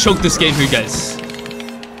 let's not choke this game here, guys.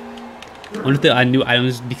 I wonder if there are new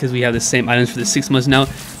items because we have the same items for the 6 months now.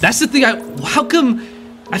 That's the thing. How come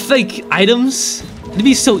I feel like items, it'd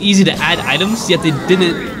be so easy to add items, yet they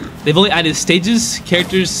didn't. They've only added stages,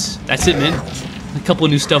 characters. That's it, man. A couple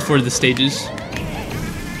of new stuff for the stages.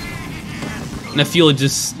 And I feel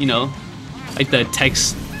just, you know, like the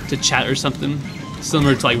text to chat or something.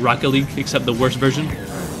 Similar to like Rocket League, except the worst version.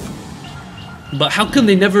 But how come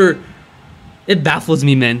they never... It baffles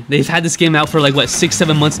me, man. They've had this game out for like, what,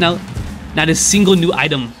 6-7 months now? Not a single new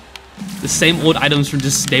item. The same old items from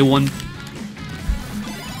just day one.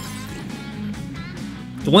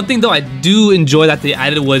 The one thing though I do enjoy that they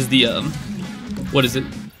added was the, what is it?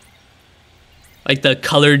 Like the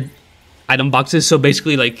colored item boxes. So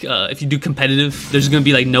basically like, if you do competitive, there's gonna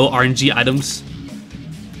be like no RNG items.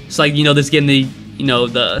 So like, you know, this game, they, you know,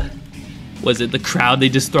 the, what is it? The crowd, they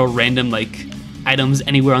just throw random like items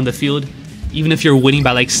anywhere on the field. Even if you're winning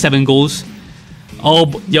by like 7 goals.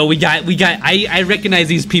 Oh, yo, we got, I recognize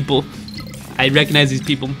these people. I recognize these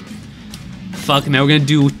people. Fuck, man, we're gonna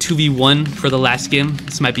do 2v1 for the last game.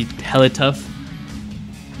 This might be hella tough.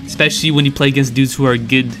 Especially when you play against dudes who are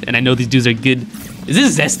good, and I know these dudes are good. Is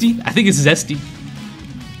this Zesty? I think it's Zesty.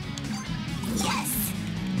 Yes.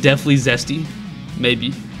 Definitely Zesty.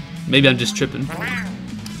 Maybe. Maybe I'm just tripping.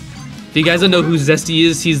 If you guys don't know who Zesty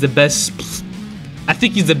is, he's the best... I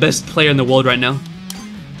think he's the best player in the world right now.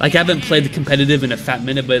 Like, I haven't played the competitive in a fat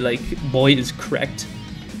minute, but like, boy is correct.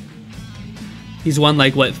 He's won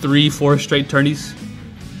like, what, 3-4 straight tourneys?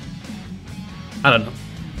 I don't know.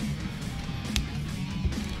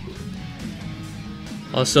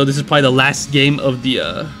 Also, this is probably the last game of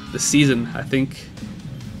the season, I think.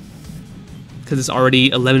 Because it's already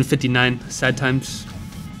 11:59, sad times.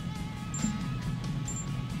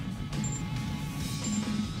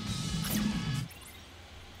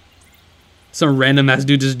 Some random ass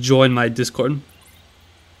dude just joined my Discord.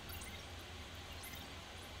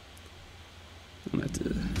 I'm gonna have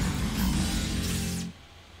to...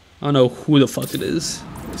 I don't know who the fuck it is.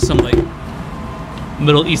 Some like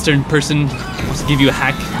Middle Eastern person wants to give you a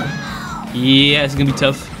hack. Yeah, it's gonna be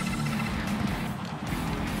tough.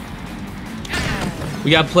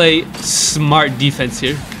 We gotta play smart defense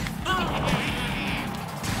here.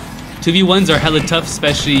 2v1s are hella tough,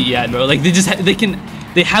 especially, yeah, bro. Like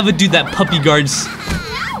they have a dude that puppy guards.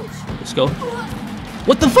 Let's go.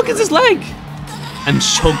 What the fuck is this lag? I'm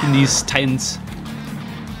choking these titans.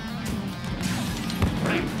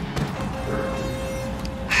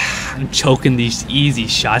 I'm choking these easy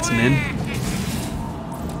shots, man.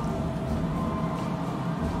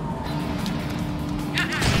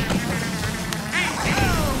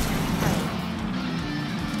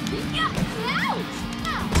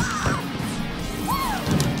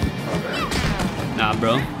 Nah,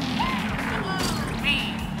 bro.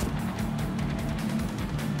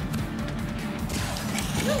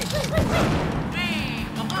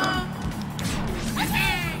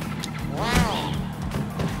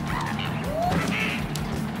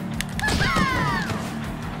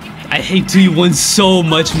 I hate 2v1 so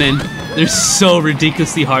much, man. They're so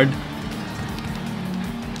ridiculously hard.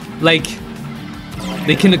 Like,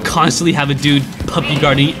 they can constantly have a dude puppy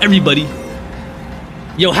guarding everybody.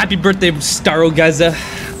 Yo, happy birthday, Staro Gaza.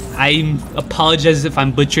 I apologize if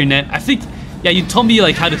I'm butchering that. I think, yeah, you told me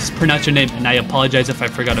like how to pronounce your name, and I apologize if I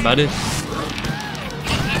forgot about it.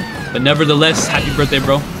 But nevertheless, happy birthday,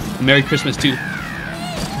 bro. Merry Christmas too.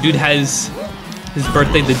 Dude has his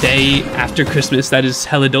birthday the day after Christmas. That is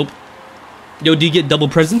hella dope. Yo, do you get double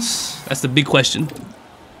presents? That's the big question.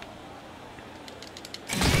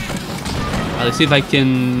 Let's see if I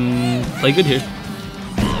can play good here.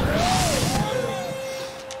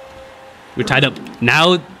 We're tied up.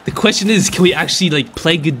 Now the question is, can we actually like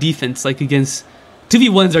play good defense like against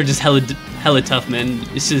 2v1s are just hella tough, man.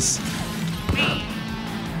 It's just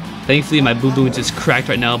thankfully my Boom Boom is just cracked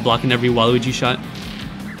right now, blocking every Waluigi shot.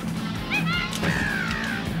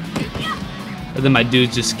 And then my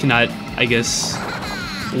dude just cannot, I guess,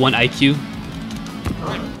 1 IQ.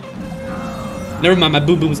 Never mind, my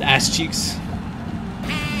Boom Boom's ass cheeks.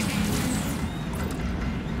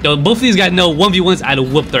 Yo, both of these guys know 1v1s I had to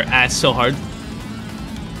whoop their ass so hard.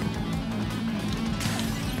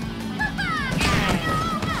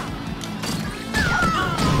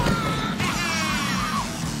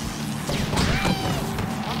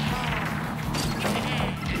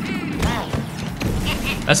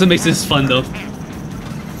 That's what makes this fun though.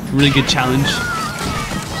 Really good challenge.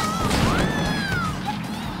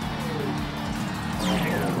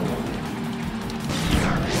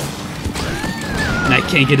 And I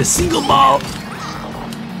can't get a single ball.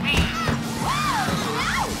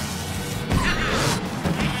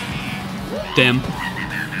 Damn.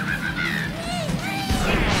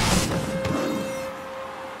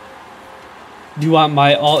 Do you want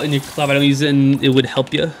my alt in your club? I don't use it and it would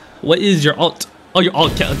help you. What is your alt? Oh, your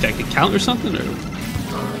alt count or something? Or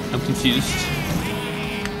I'm confused.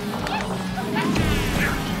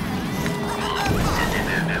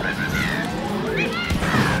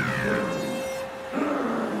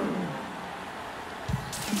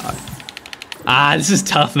 This is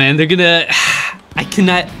tough, man. They're gonna... I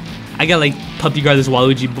cannot... I gotta, like, puppy guard this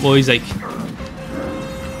Waluigi boys. Like,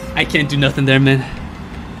 I can't do nothing there, man.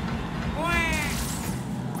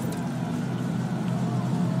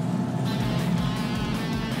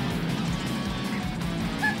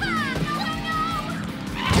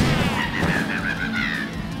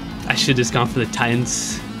 I should have just gone for the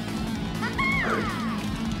Titans.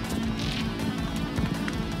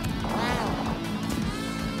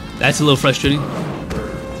 That's a little frustrating.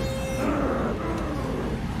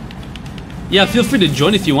 Yeah, feel free to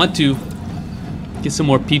join if you want to. Get some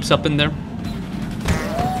more peeps up in there.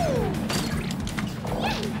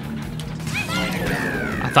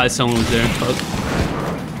 I thought someone was there. Fuck.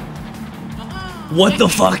 What the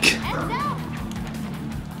fuck?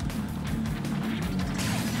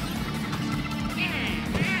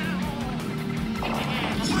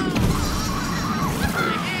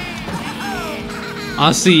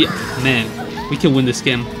 Honestly, man, we can win this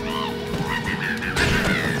game.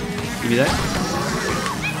 Give me that.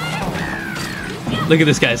 Look at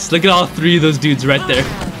this, guys. Look at all 3 of those dudes right there.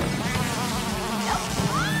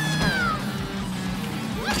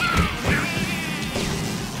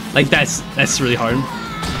 Like, that's really hard.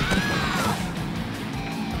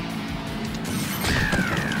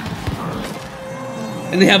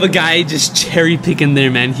 And they have a guy just cherry picking there,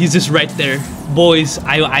 man. He's just right there. Boys,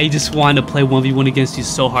 I just want to play 1v1 against you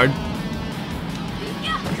so hard.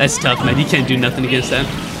 That's tough, man. You can't do nothing against that.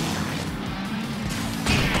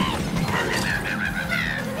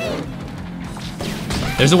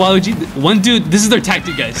 There's a Waluigi. One dude, this is their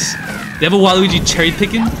tactic, guys. They have a Waluigi cherry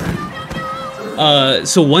picking.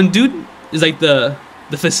 So one dude is like the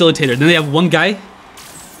facilitator. Then they have one guy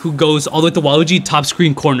who goes all the way to Waluigi top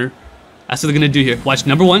screen corner. That's what they're gonna do here. Watch,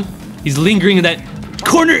 number 1. He's lingering in that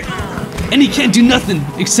corner. And he can't do nothing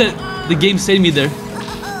except the game saved me there.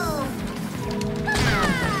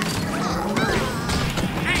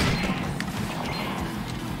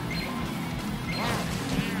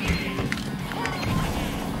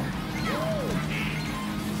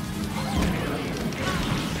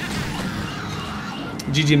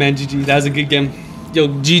 GG, man, GG. That was a good game. Yo,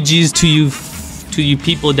 GG's to you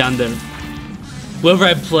people down there. Whoever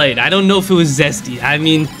I played. I don't know if it was Zesty. I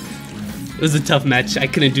mean, it was a tough match. I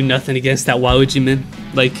couldn't do nothing against that Waluigi, man.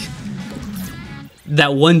 Like,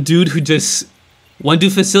 that one dude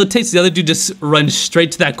facilitates, the other dude just runs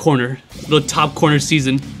straight to that corner. Little top corner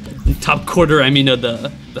season. Top quarter, I mean, of the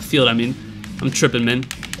field, I mean. I'm tripping, man.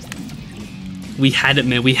 We had it,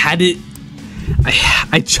 man. We had it.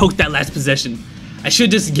 I choked that last possession. I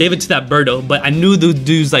should just gave it to that Birdo, but I knew the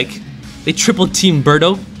dudes, like, they triple team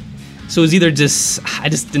Birdo. So it was either I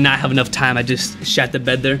just did not have enough time. I just shat the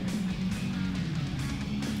bed there.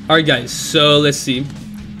 Alright guys, so let's see.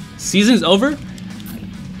 Season's over.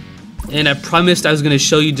 And I promised I was gonna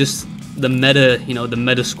show you just the meta, the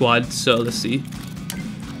meta squad. So let's see.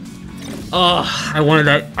 Oh, I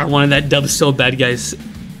wanted that dub so bad, guys.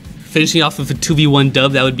 Finishing off with a 2v1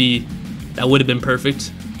 dub, that would have been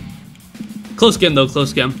perfect. Close game though,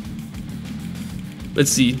 close game.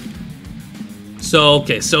 Let's see.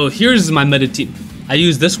 So here's my meta team. I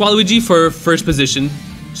use this Waluigi for first position,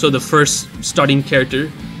 so the first starting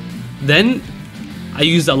character. Then I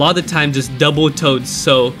use a lot of the time just double Toads.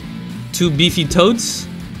 So 2 beefy toads,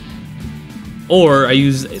 or I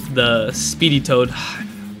use the speedy toad.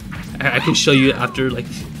 I can show you after, like,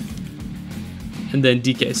 and then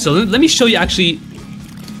DK. So let me show you actually.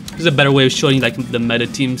 There's a better way of showing like the meta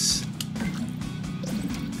teams.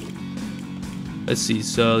 Let's see.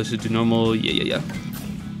 So let's just do normal. Yeah.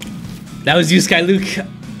 That was you, Sky Luke.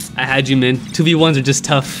 I had you, man. 2v1s are just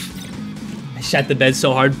tough. I shat the bed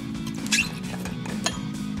so hard.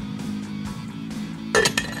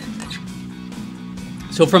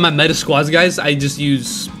 So for my meta squads, guys, I just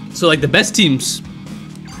use, so like the best teams,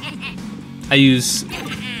 I use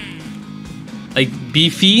like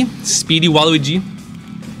beefy, speedy Waluigi,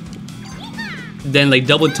 then like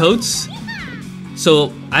double toads.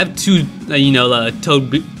 So I have 2,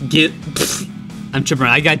 toad I'm tripping.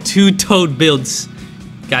 I got 2 toad builds,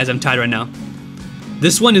 guys. I'm tired right now.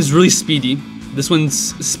 This one is really speedy. This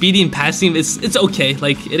one's speedy and passing. It's okay.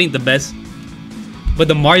 Like, it ain't the best. But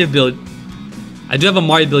the Mario build, I do have a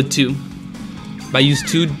Mario build too. But I use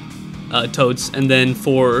 2 toads, and then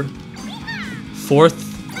for 4th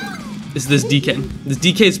is this DK. This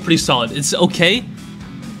DK is pretty solid. It's okay,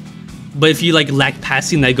 but if you like lack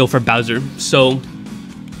passing, I go for Bowser. So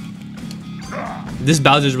this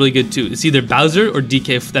Bowser is really good too. It's either Bowser or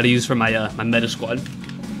DK that I use for my my meta squad.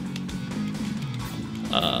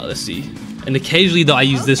 Let's see. And occasionally though, I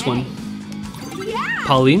use this one,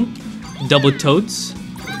 Pauline, double toads,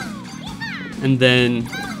 and then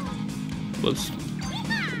whoops.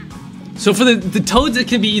 So for the toads, it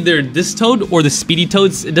can be either this toad or the speedy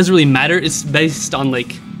toads. It doesn't really matter. It's based on like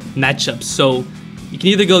matchups. So you can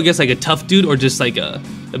either go against like a tough dude or just like a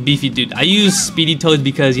beefy dude. I use speedy toads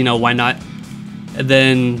because, you know, why not? And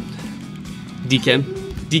then DK.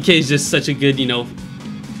 DK is just such a good,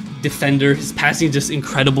 defender. His passing is just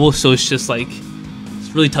incredible. So it's just like,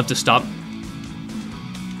 it's really tough to stop.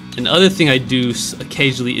 Another thing I do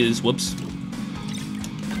occasionally is, whoops,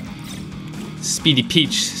 Speedy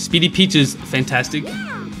Peach. Speedy Peach is fantastic.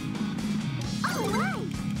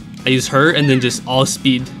 I use her and then just all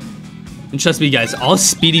speed. And trust me guys, all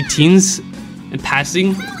speedy teams and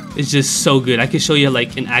passing is just so good. I can show you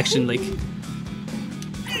like in action, like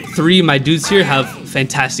 3 of my dudes here have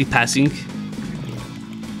fantastic passing.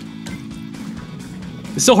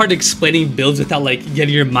 It's so hard explaining builds without like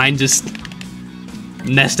getting your mind just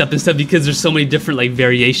messed up and stuff, because there's so many different like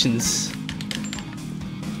variations.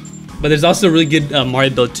 But there's also a really good Mario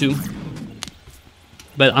build too.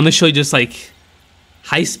 But I'm gonna show you just like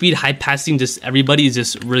high speed, high passing, just everybody is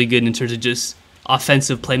just really good in terms of just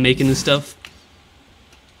offensive playmaking and stuff.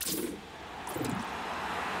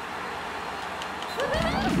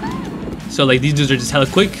 So like these dudes are just hella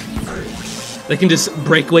quick. They can just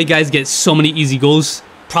break away guys, get so many easy goals.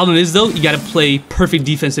 Problem is though, you gotta play perfect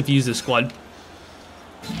defense if you use this squad.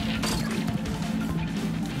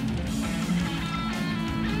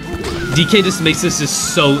 DK just makes this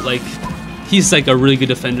just so like, he's like a really good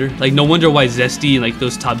defender. Like no wonder why Zesty and like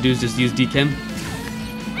those top dudes just use DK.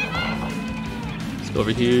 Let's go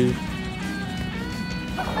over here.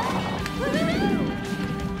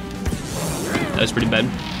 That was pretty bad.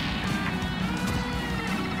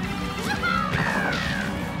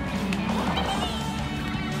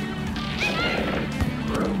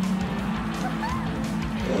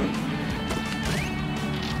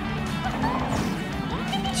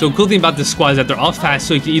 So cool thing about this squad is that they're all fast,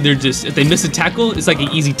 so you can either just, if they miss a tackle, it's like an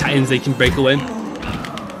easy Titans, they can break away.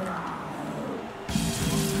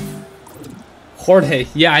 Jorge,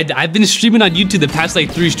 yeah, I've been streaming on YouTube the past like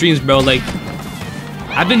 3 streams, bro. Like,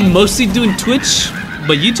 I've been mostly doing Twitch,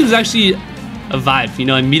 but YouTube's actually a vibe, you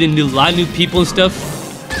know, I'm meeting a lot of new people and stuff.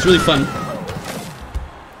 It's really fun.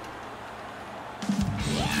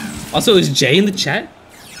 Also, is Jay in the chat?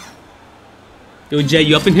 Yo, Jay,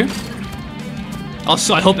 you up in here?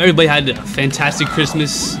 Also, I hope everybody had a fantastic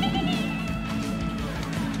Christmas.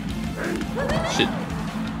 Shit.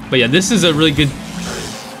 But yeah, this is a really good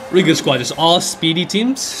squad. Just all speedy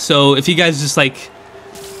teams. So if you guys just like,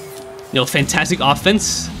 fantastic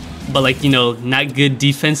offense, but like, not good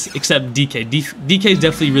defense, except DK. DK is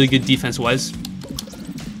definitely really good defense-wise.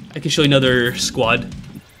 I can show you another squad.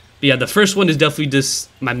 But yeah, the first one is definitely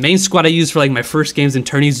just my main squad I use for like my first games and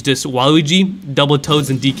tourneys, just Waluigi, double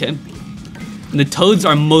toads, and DK. And the toads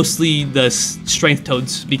are mostly the strength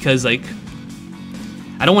toads because like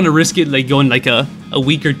I don't want to risk it like going like a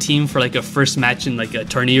weaker team for like a first match in like a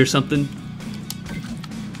tourney or something.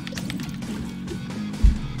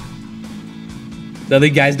 The other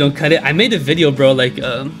guys don't cut it. I made a video, bro, like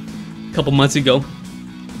a couple months ago.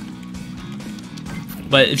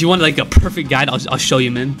 But if you want like a perfect guide, I'll show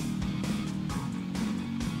you, man.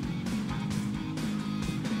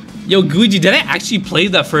 Yo, Guiji, did I actually play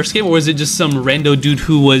that first game, or was it just some rando dude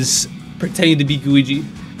who was pretending to be Guiji?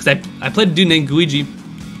 Because I played a dude named Guiji.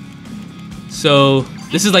 So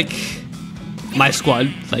this is like my squad,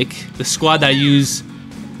 like the squad that I use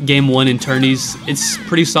game 1 in tourneys. It's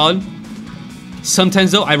pretty solid.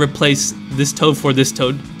 Sometimes though, I replace this Toad for this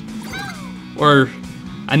Toad, or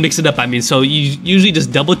I mix it up. I mean, so you usually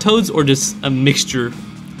just double Toads or just a mixture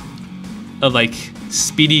of like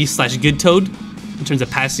speedy / good Toad in terms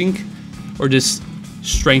of passing, or just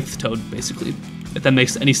strength Toad, basically, if that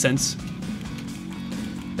makes any sense.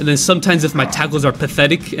 And then sometimes if my tackles are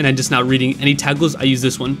pathetic and I'm just not reading any tackles, I use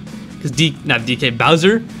this one. Because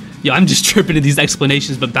Bowser, yo, I'm just tripping in these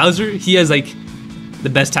explanations, but Bowser, he has like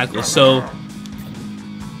the best tackles. So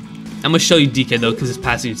I'm gonna show you DK though, because his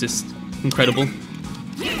passing is just incredible.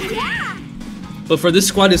 But for this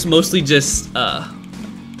squad, it's mostly just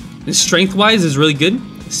strength-wise is really good.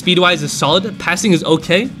 Speed-wise is solid. Passing is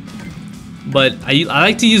okay, but I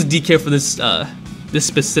like to use DK for this this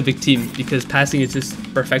specific team because passing is just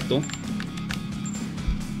perfecto.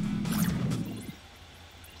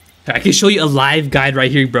 I can show you a live guide right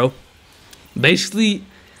here, bro. Basically,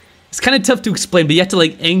 it's kind of tough to explain, but you have to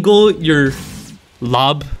like angle your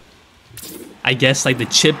lob, I guess, like the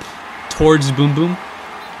chip towards Boom Boom.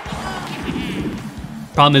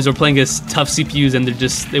 Problem is we're playing against tough CPUs and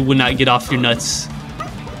they would not get off your nuts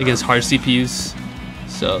against hard CPUs.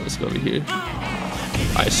 So let's go over here.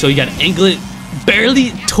 Alright, so you gotta angle it barely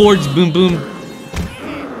towards Boom Boom,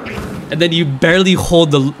 and then you barely hold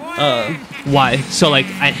the Y. So like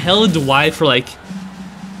I held Y for like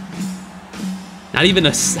not even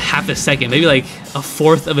half a second, maybe like a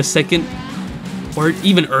fourth of a second, or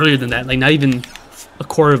even earlier than that, like not even a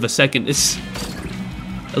quarter of a second. It's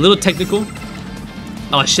a little technical.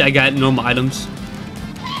 Oh shit, I got normal items.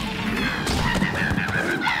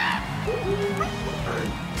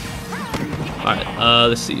 Alright,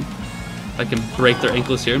 let's see if I can break their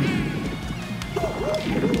ankles here.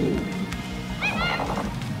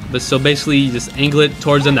 But so basically, you just angle it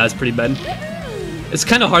towards them. That's pretty bad. It's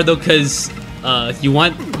kind of hard though, because you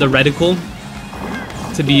want the reticle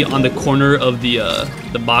to be on the corner of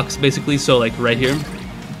the box, basically. So like right here,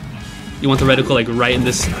 you want the reticle like right in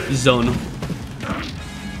this zone.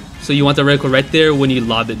 So you want the reticle right there when you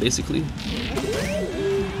lob it, basically.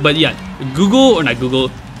 But yeah, Google, or not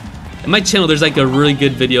Google, in my channel there's like a really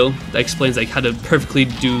good video that explains like how to perfectly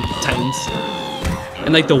do Titans.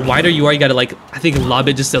 And like the wider you are, you gotta like, I think, lob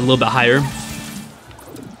it just a little bit higher.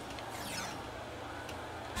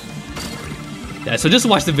 Yeah, so just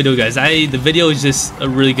watch the video, guys. The video is just a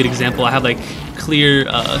really good example. I have like clear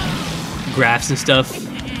graphs and stuff.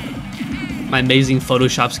 My amazing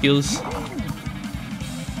Photoshop skills.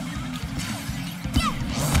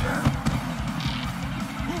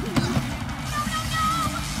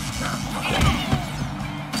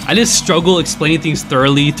 I just struggle explaining things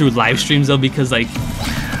thoroughly through live streams though, because like,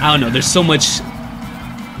 I don't know, there's so much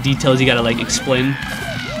details you gotta like explain,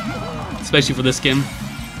 especially for this game.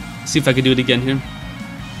 See if I can do it again here.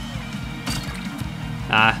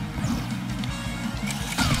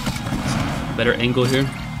 Better angle here.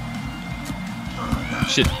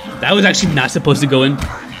 Shit, that was actually not supposed to go in.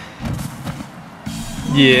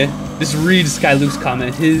 Yeah, just read Skyluke's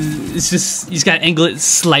comment. It's just, he's gotta angle it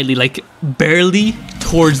slightly, like barely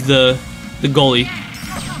towards the goalie.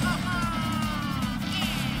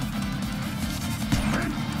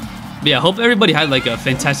 But yeah, I hope everybody had like a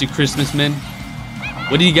fantastic Christmas, man.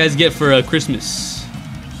 What did you guys get for Christmas?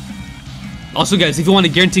 Also, guys, if you want a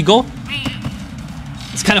guaranteed goal,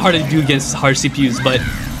 it's kind of hard to do against hard CPUs, but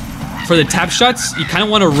for the tap shots, you kind of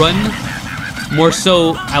want to run more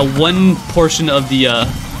so at one portion of the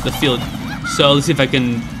field. So let's see if I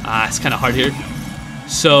can. It's kind of hard here.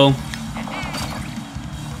 So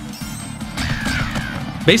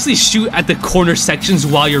basically, shoot at the corner sections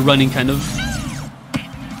while you're running, kind of.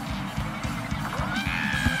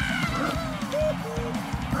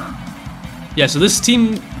 Yeah, so this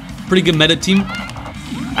team, pretty good meta team.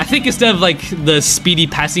 I think instead of like the speedy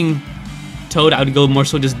passing Toad, I would go more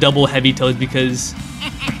so just double heavy Toads, because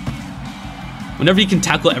whenever you can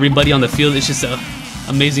tackle everybody on the field, it's just a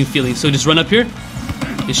amazing feeling. So just run up here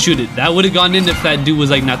and shoot it. That would have gone in if that dude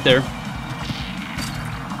was like not there.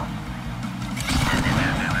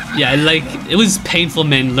 Yeah, like it was painful,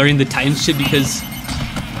 man, learning the Titan shit, because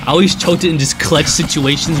I always choked it in just clutch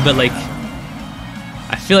situations, but like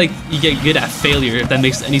I feel like you get good at failure, if that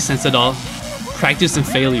makes any sense at all. Practice and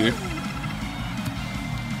failure,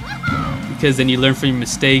 because then you learn from your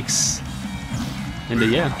mistakes. And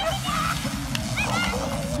yeah,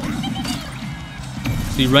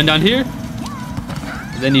 so you run down here,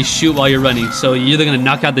 then you shoot while you're running. So you're either gonna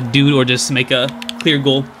knock out the dude or just make a clear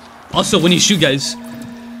goal. Also, when you shoot, guys,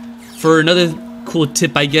 for another cool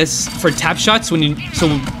tip, I guess, for tap shots, so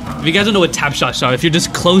if you guys don't know what tap shots are, if you're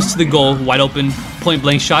just close to the goal, wide open, point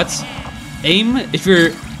blank shots, aim, if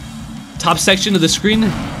you're top section of the screen,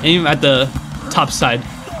 aim at the top side.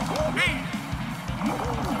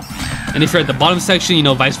 And if you're at the bottom section, you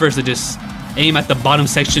know, vice versa, just aim at the bottom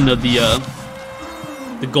section of the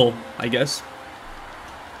goal, I guess.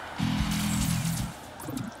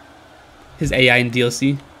 His AI in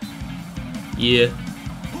DLC. Yeah.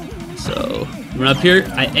 So, run up here.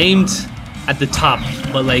 I aimed at the top,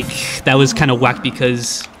 but like, that was kind of whack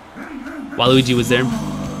because Waluigi was there.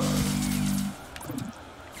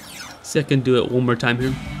 See if I can do it one more time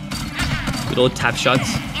here. Good old tap shots.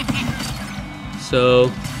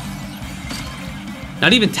 So,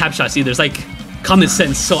 not even tap shots either. It's like common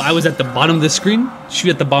sense. So I was at the bottom of the screen, shoot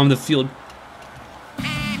at the bottom of the field.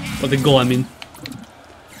 Or the goal, I mean.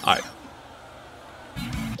 Alright.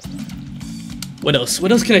 What else?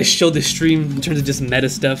 What else can I show this stream in terms of just meta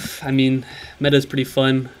stuff? I mean, meta is pretty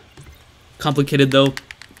fun. Complicated though.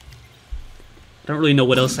 I don't really know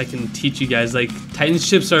what else I can teach you guys. Like,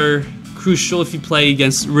 Titanships are crucial if you play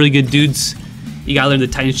against really good dudes. You gotta learn the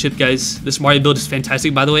Titanship, guys. This Mario build is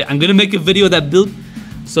fantastic, by the way. I'm gonna make a video of that build,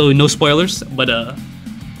 so no spoilers, but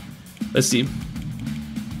let's see.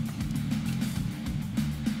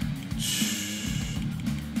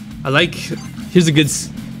 I like, here's a good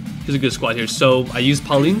squad here. So I use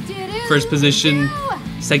Pauline, first position,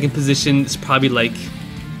 second position. It's probably like,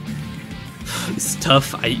 it's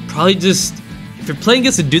tough. I probably just, if you're playing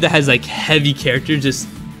against a dude that has like heavy character, just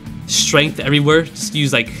strength everywhere, just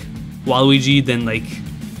use like Waluigi, then like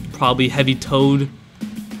probably heavy Toad,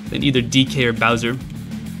 then either DK or Bowser.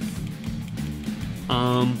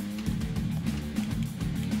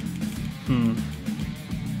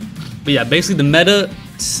 But yeah, basically the meta,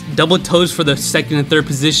 double Toads for the second and third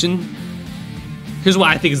position. Here's what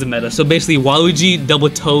I think is the meta. So basically Waluigi, double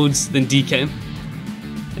Toads, then DK.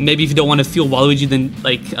 And maybe if you don't want to feel Waluigi, then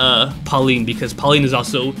like Pauline, because Pauline is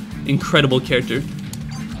also incredible character.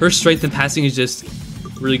 Her strength and passing is just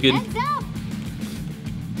really good.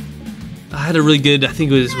 I had a really good, I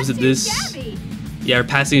think it was it this? Yeah, her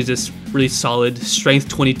passing is just really solid. Strength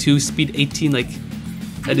 22, speed 18, like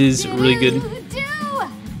that is really good.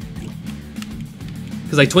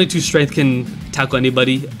 Because like 22 strength can tackle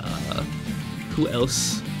anybody. Who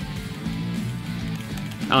else?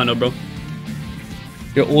 I don't know, bro.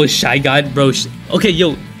 You're always Shy God, bro. Okay,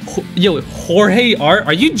 yo, Jorge R.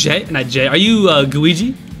 Are you Jay? Not Jay. Are you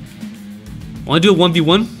Guigi? Want to do a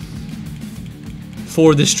 1v1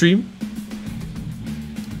 for the stream?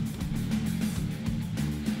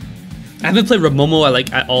 I haven't played Ramomo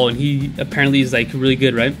like at all, and he apparently is like really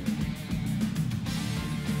good, right?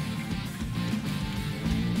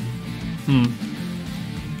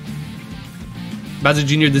 Bowser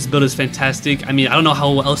Jr., this build is fantastic. I mean, I don't know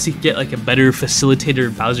how else you can get like a better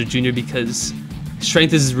facilitator Bowser Jr. because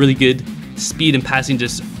strength is really good. Speed and passing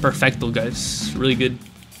just perfecto, guys. Really good.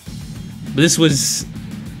 But this was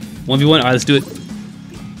 1v1. Alright, let's do it.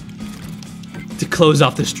 To close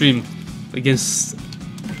off the stream against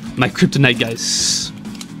my Kryptonite, guys.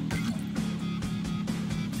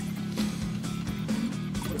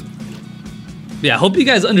 Yeah, I hope you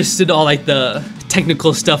guys understood all like the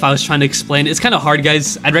technical stuff I was trying to explain. It's kind of hard,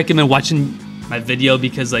 guys. I'd recommend watching my video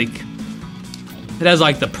because like it has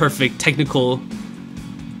like the perfect technical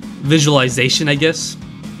visualization, I guess.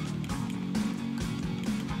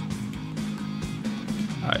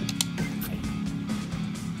 Alright.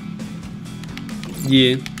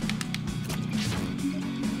 Yeah.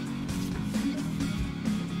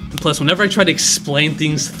 Plus, whenever I try to explain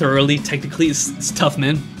things thoroughly, technically, it's tough,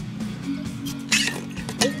 man.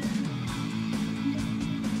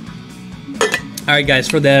 Alright guys,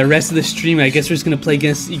 for the rest of the stream, I guess we're just gonna play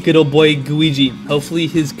against good old boy Guigi. Hopefully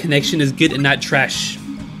his connection is good and not trash.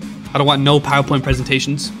 I don't want no PowerPoint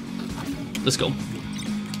presentations. Let's go.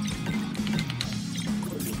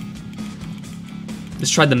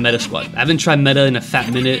 Let's try the meta squad. I haven't tried meta in a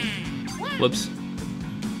fat minute. Whoops.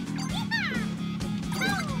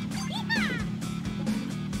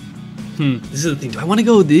 This is the thing. Do I want to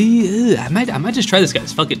go the? I might just try this,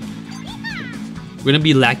 guys. Fuck it. We're gonna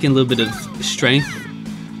be lacking a little bit of strength.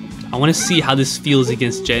 I want to see how this feels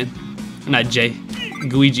against Jay. Not Jay.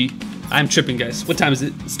 Guigi. I'm tripping, guys. What time is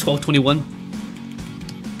it? It's 12:21.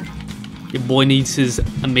 Your boy needs his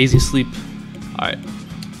amazing sleep. Alright.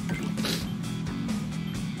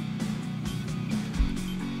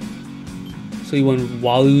 So you want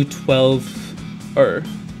Walu 12 or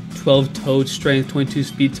 12 Toad strength, 22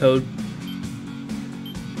 speed Toad.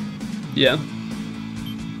 Yeah.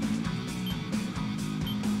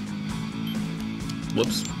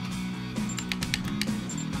 Whoops.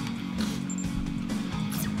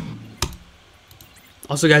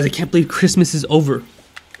 Also, guys, I can't believe Christmas is over.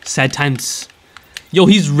 Sad times. Yo,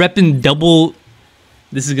 he's repping double.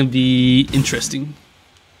 This is gonna be interesting.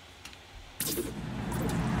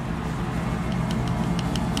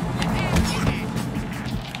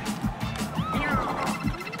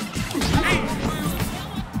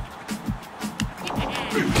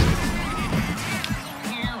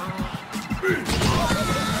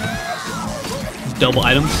 Double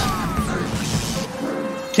items.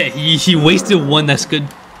 Okay, he wasted one, that's good.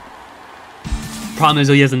 Problem is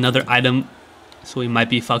though, he has another item, so he might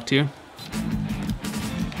be fucked here.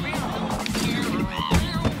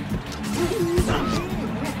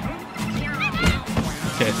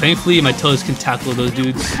 Okay, thankfully my toes can tackle those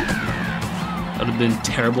dudes. That would have been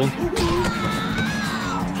terrible.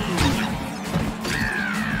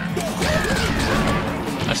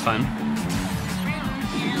 That's fine.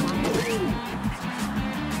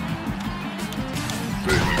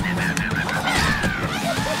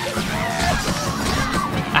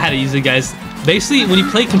 I had to use it, guys. Basically, when you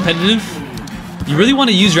play competitive, you really want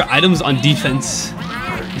to use your items on defense.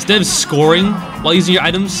 Instead of scoring while using your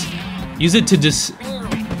items, use it to just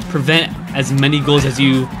prevent as many goals as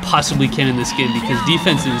you possibly can in this game, because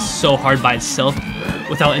defense is so hard by itself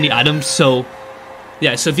without any items. So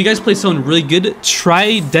yeah, so if you guys play someone really good,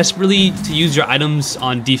 try desperately to use your items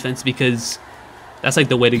on defense, because that's like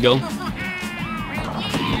the way to go.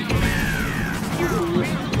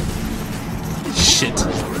 Shit.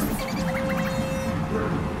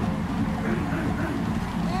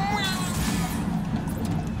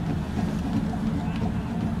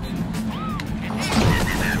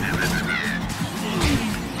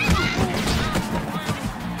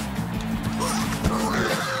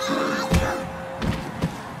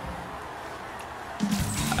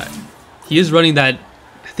 He is running that.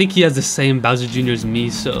 I think he has the same Bowser Jr. as me,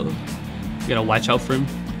 so you gotta watch out for him.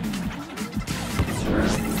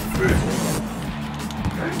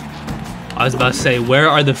 I was about to say, where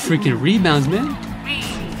are the freaking rebounds, man?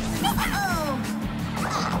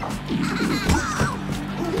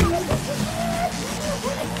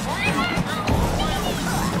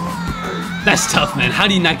 That's tough, man. How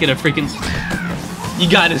do you not get a freaking... You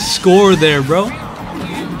gotta score there, bro.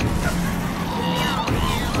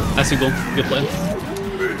 That's a goal. Good play.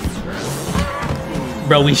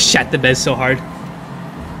 Bro, we shat the bed so hard.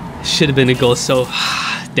 Should have been a goal, so...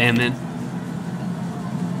 Damn, man.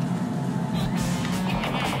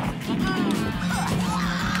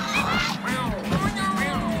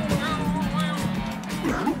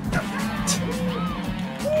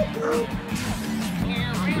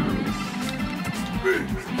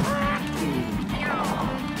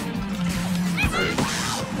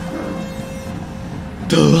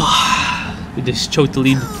 We just choked the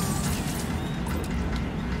lead.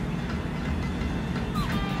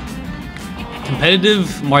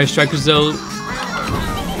 Competitive Mario Strikers though,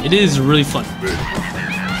 it is really fun.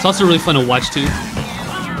 It's also really fun to watch too.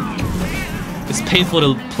 It's painful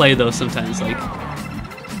to play though sometimes. Like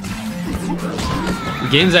the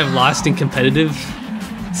games I've lost in competitive,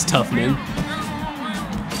 it's tough, man.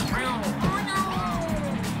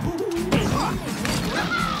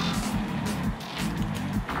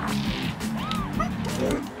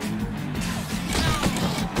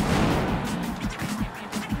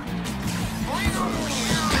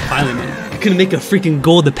 Finally, man. I couldn't make a freaking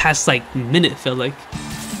goal the past like minute, felt like.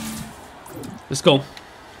 Let's go.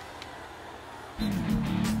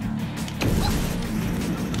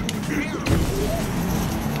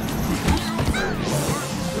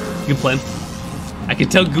 Good plan. I can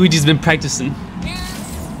tell Guiji's been practicing.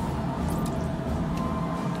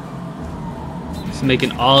 Just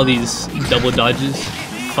making all these double dodges.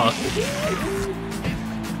 Fuck.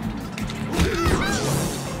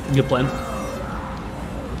 Good plan.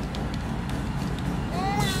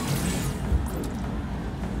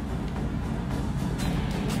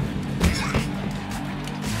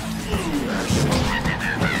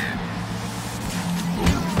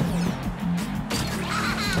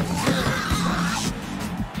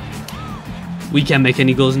 We can't make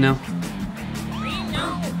any goals now.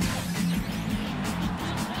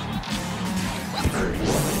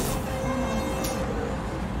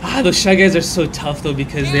 Those Shy Guys are so tough though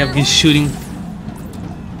because they have good shooting.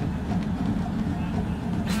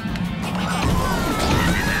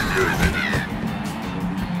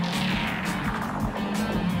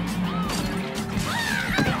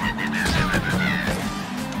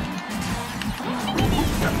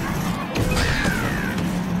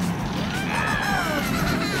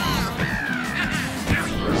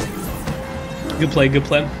 Good play, good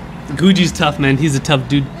play. Guiji's tough, man. He's a tough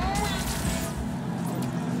dude.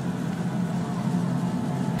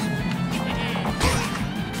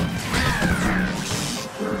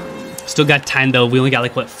 Still got time though. We only got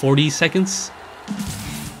like what, 40 seconds?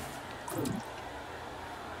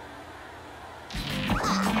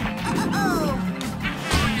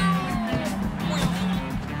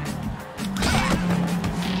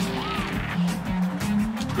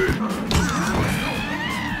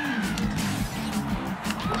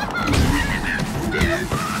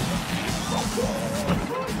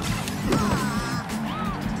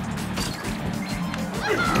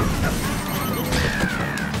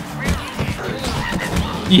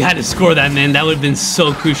 You had to score that, man. That would have been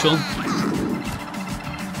so crucial.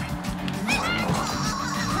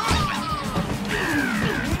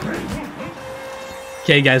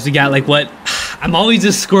 Okay, guys, we got like what? I'm always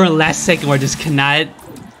just scoring last second where I just cannot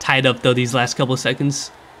tie it up though these last couple of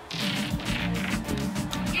seconds.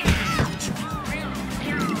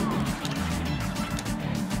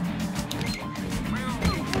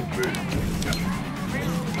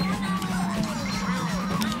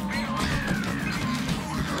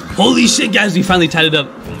 Holy shit, guys, we finally tied it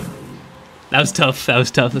up. That was tough. That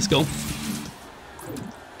was tough. Let's go.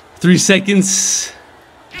 3 seconds.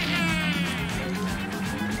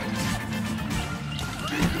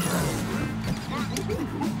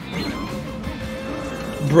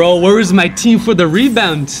 Bro, where was my team for the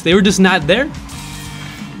rebound? They were just not there.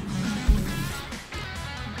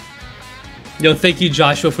 Yo, thank you,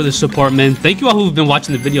 Joshua, for the support, man. Thank you all who've been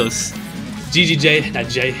watching the videos. GGJ, not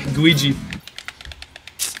Jay, Guiji.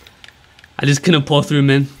 I just couldn't pull through,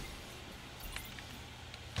 man.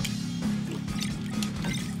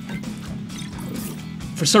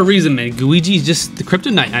 For some reason, man, Guiji is just the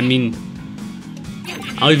kryptonite. I mean,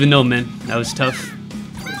 I don't even know, man. That was tough.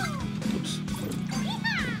 Oops.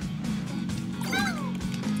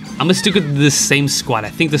 I'm gonna stick with this same squad. I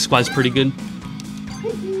think the squad's pretty good.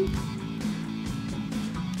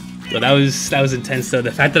 Yo, that was intense though.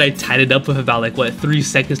 The fact that I tied it up with about like what, 3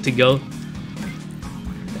 seconds to go.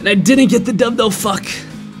 And I didn't get the dub though, fuck.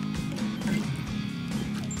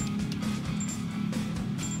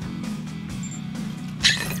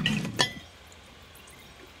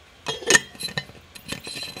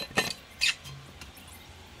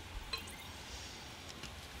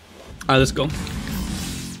 Alright, let's go.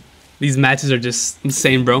 These matches are just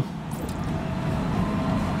insane, bro.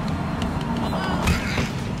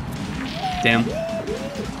 Damn.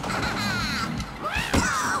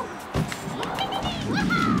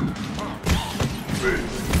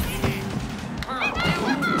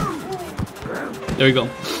 There we go.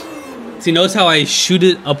 See, notice how I shoot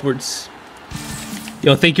it upwards.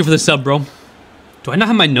 Yo, thank you for the sub, bro. Do I not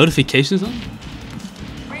have my notifications on?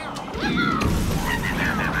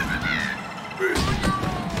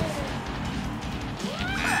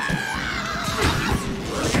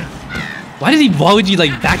 Why would you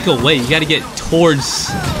like back away? You gotta get towards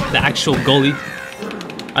the actual goalie.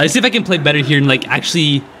 Let's see if I can play better here and like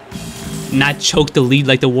actually not choke the lead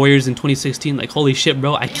like the Warriors in 2016. Like, holy shit,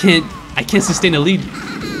 bro, I can't sustain a lead,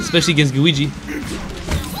 especially against Guiji.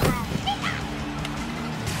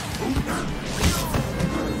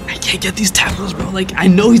 I can't get these tackles, bro. Like, I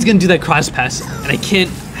know he's gonna do that cross pass, and I can't.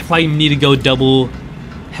 I probably need to go double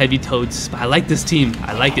heavy toads. But I like this team.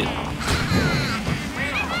 I like it.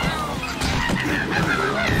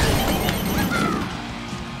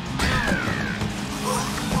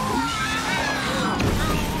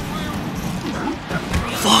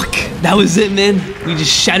 That was it, man. We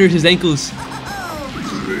just shattered his ankles.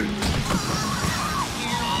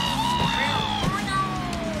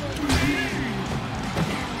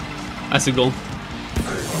 That's a goal.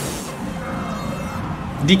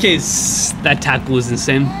 DK's, that tackle was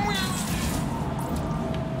insane.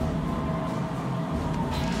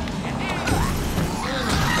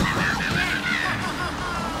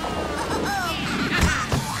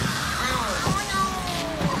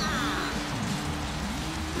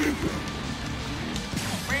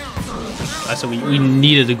 So we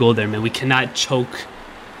needed a goal there, man. We cannot choke,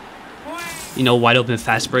 you know, wide open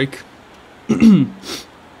fast break. Down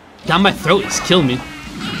my throat, it's killing me.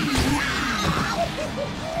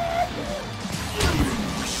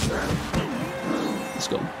 Let's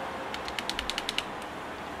go.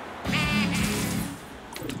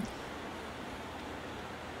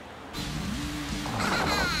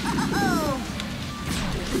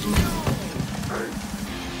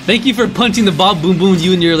 Thank you for punching the ball, Boom Boom,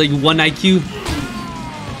 you and your like 1 IQ.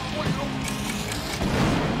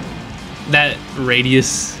 That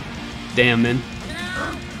radius. Damn, man.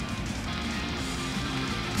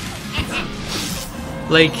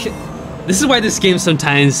 Like, This is why this game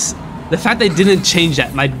sometimes, the fact that I didn't change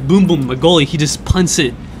that, my boom boom, my goalie, he just punts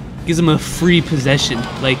it, gives him a free possession.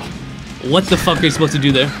 Like, what the fuck are you supposed to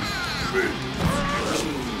do there?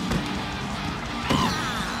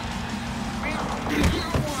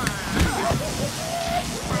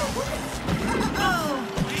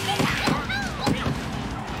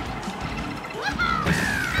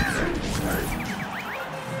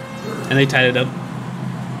 And they tied it up.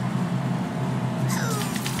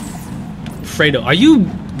 Fredo, are you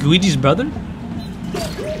Luigi's brother?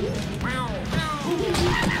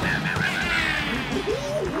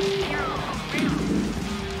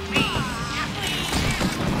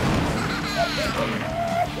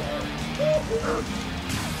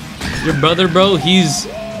 Your brother, bro? He's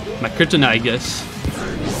my kryptonite, I guess.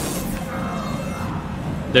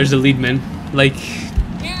 There's the lead, man. Like,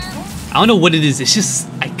 I don't know what it is. It's just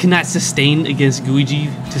I cannot sustain against Luigi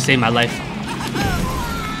to save my life.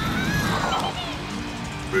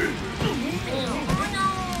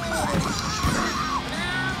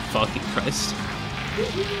 Fucking Christ.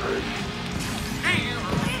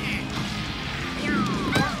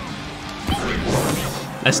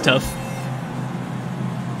 That's tough.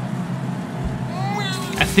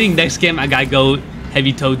 I think next game I gotta go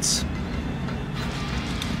heavy toads.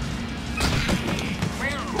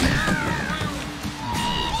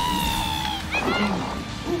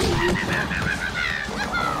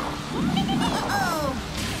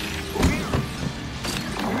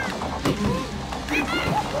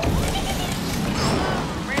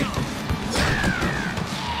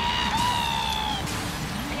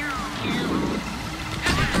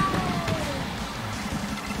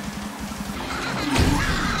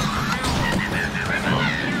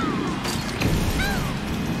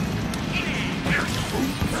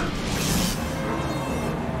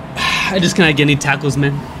 I just cannot get any tackles,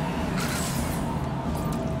 man.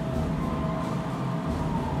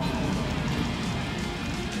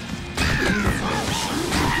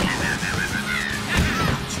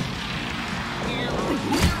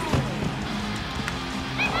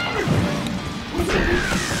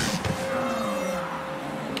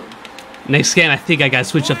 Next game, I think I gotta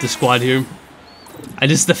switch up the squad here.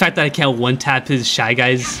 The fact that I can't one-tap his Shy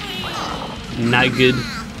Guys, not good.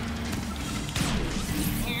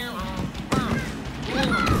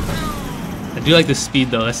 I do like the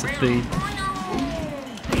speed though, that's the thing.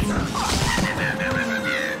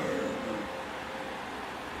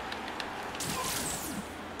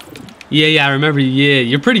 Yeah, I remember. Yeah,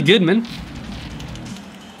 you're pretty good, man.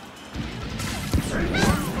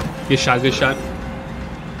 Good shot, good shot.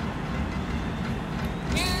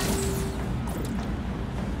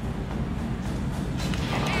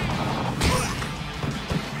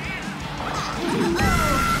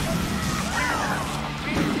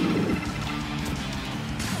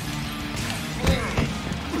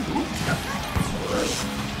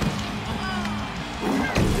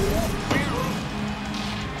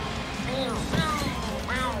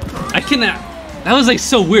 That was like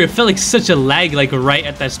so weird. It felt like such a lag, like right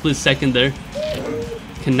at that split second there.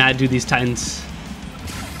 Cannot do these Titans.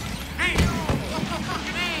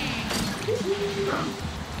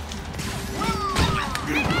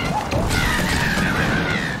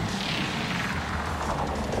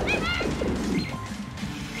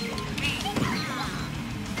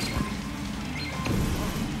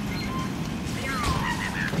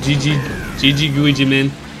 GG Luigi,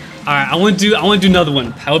 man. Alright, I want to do another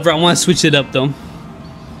one. However, I want to switch it up though.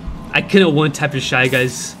 I couldn't one-tap your Shy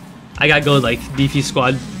Guys. I gotta go like beefy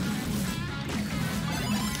squad.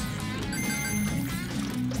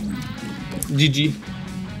 GG.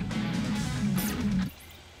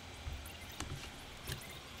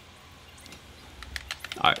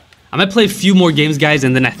 Alright. I'm gonna play a few more games, guys,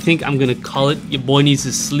 and then I think I'm gonna call it. Your boy needs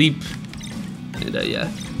to sleep. And yeah.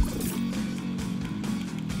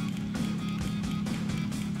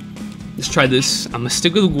 Let's try this. I'm gonna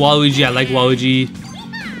stick with Waluigi. I like Waluigi.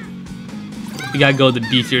 We gotta go with the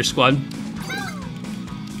beefier squad.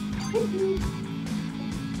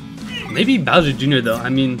 Maybe Bowser Jr. though. I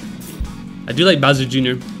mean, I do like Bowser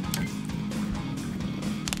Jr.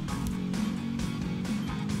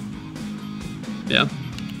 Yeah.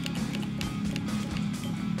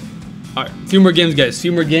 Alright, a few more games, guys. A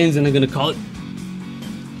few more games and I'm gonna call it.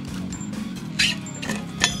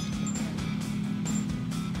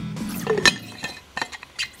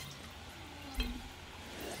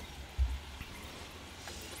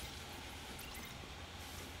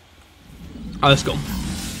 Alright, let's go.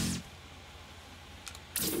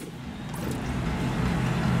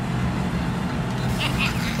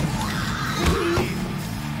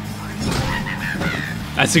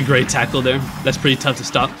 That's a great tackle there. That's pretty tough to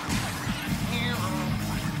stop.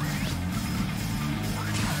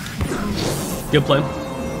 Good play.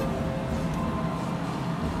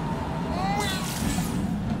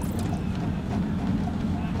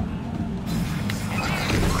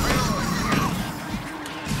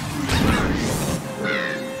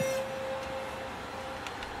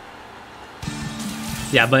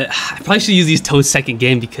 Yeah, but I probably should use these Toads second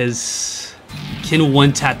game because you can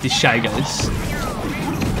one-tap these Shy Guys.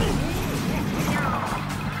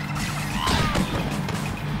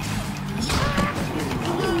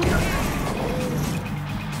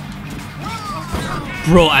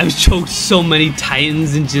 Bro, I've choked so many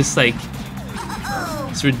Titans and just like,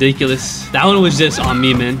 it's ridiculous. That one was just on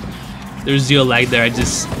me, man. There was zero lag there, I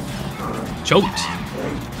just choked.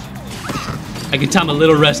 I can tell I'm a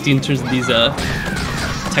little rusty in terms of these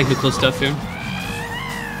technical stuff here.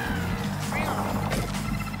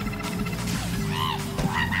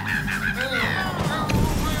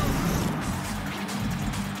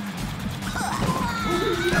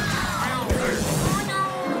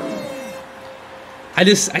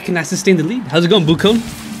 I cannot sustain the lead. How's it going, Buko?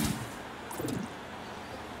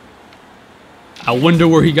 I wonder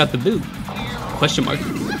where he got the boot. Question mark.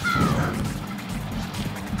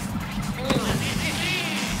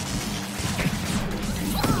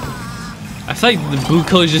 I feel like the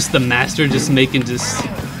Buko is just the master, just making just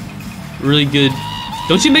really good.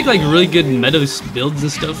 Don't you make like really good meta builds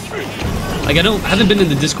and stuff? Like I haven't been in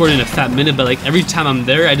the Discord in a fat minute, but like every time I'm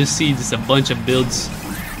there, I just see just a bunch of builds.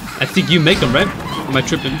 I think you make them, right? Or am I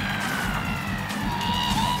tripping?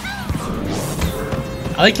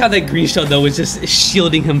 I like how that green shell though is just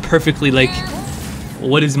shielding him perfectly. Like,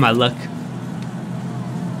 what is my luck?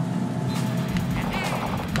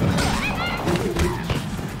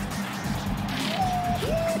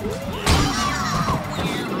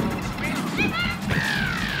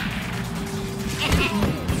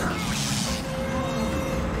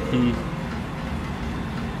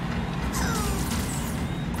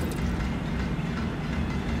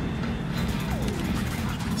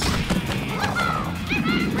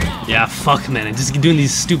 Yeah, fuck, man. I'm just doing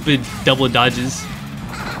these stupid double dodges.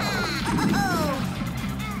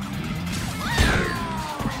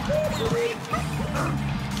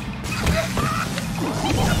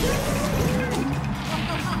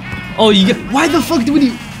 Oh, you get. Why the fuck would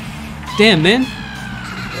you? Damn, man.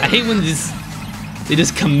 I hate when they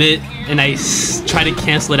just commit and I try to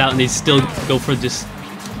cancel it out and they still go for just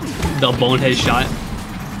the bonehead shot.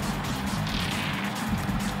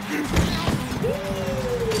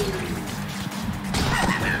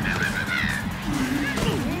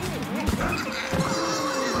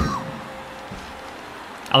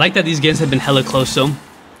 I like that these games have been hella close though.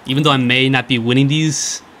 Even though I may not be winning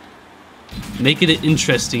these, make it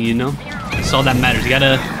interesting, you know? That's all that matters. You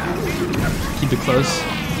gotta keep it close.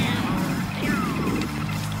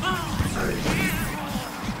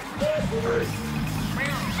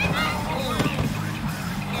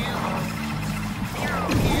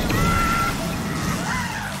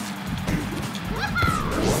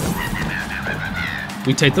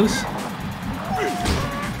 We take those?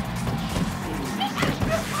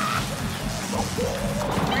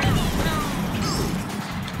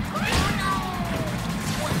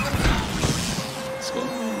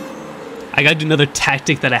 I gotta do another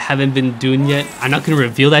tactic that I haven't been doing yet. I'm not gonna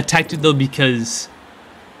reveal that tactic though because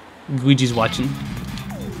Luigi's watching.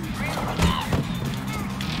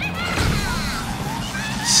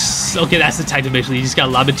 Okay, that's the tactic basically. You just gotta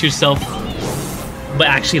lob it to yourself, but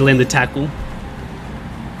actually land the tackle.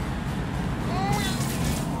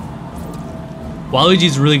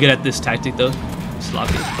 Waluigi's really good at this tactic though. Just lob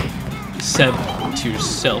it. Set to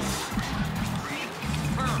yourself.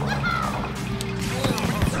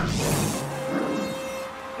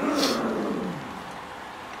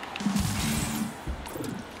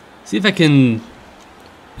 See if I can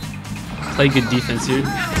play good defense here.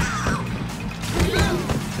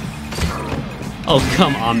 Oh,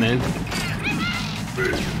 come on, man.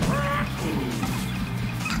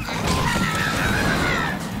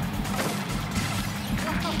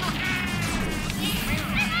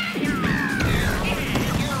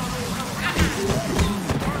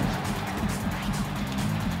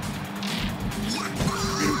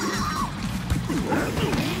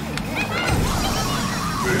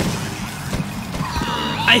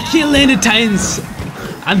 I can't land the Titans.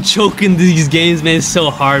 I'm choking these games, man. It's so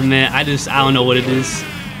hard, man. I don't know what it is.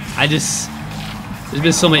 There's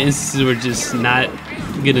been so many instances where just not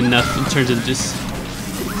good enough in terms of just.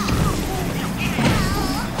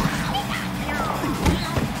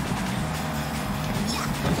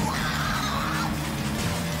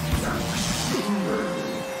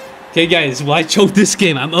 Okay, guys, well, I choked this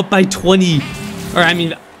game. I'm up by 20, or I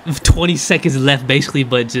mean, 20 seconds left, basically,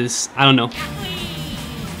 but just, I don't know.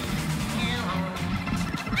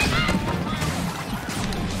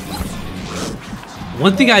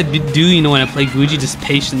 One thing I do, you know, when I play Gucci, just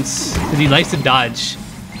patience. Because he likes to dodge.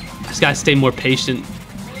 I just gotta stay more patient.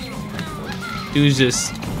 Dude's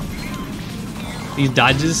just... These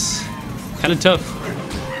dodges, kind of tough.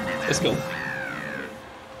 Let's go.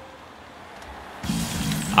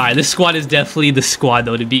 Alright, this squad is definitely the squad,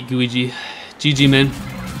 though, to beat Gucci. GG, man.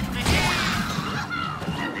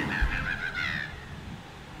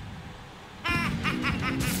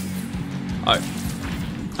 Alright.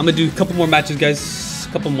 I'm gonna do a couple more matches, guys.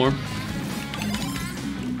 A couple more.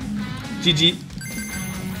 GG.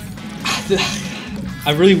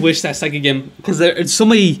 I really wish that second game, because there's so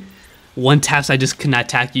many one taps I just cannot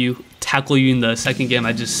tackle you in the second game.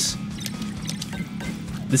 This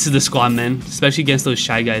is the squad, man, especially against those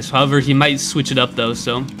shy guys. However, he might switch it up though,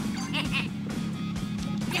 so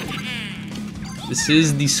this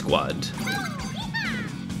is the squad.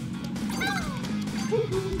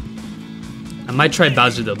 I might try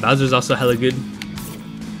Bowser though. Bowser's also hella good.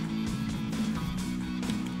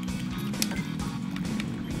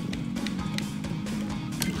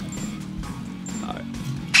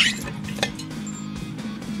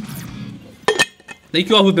 Thank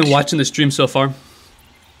you all who've been watching the stream so far.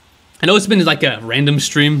 I know it's been like a random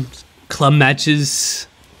stream, club matches,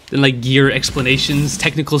 then like gear explanations,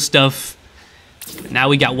 technical stuff. Now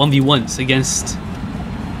we got 1v1s against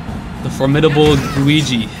the formidable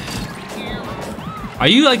Luigi. Are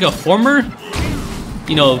you like a former,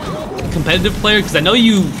 you know, competitive player? Because I know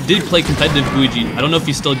you did play competitive Luigi. I don't know if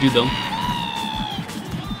you still do though.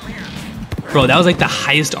 Bro, that was like the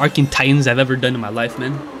highest Arcing Titans I've ever done in my life,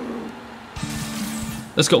 man.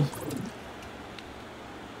 Let's go.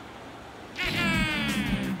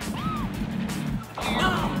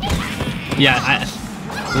 Yeah,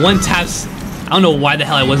 one taps. I don't know why the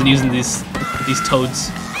hell I wasn't using these toads.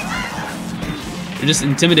 They're just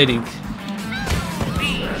intimidating.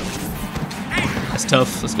 That's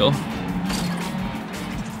tough. Let's go.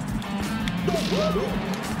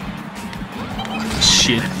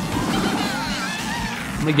 Shit.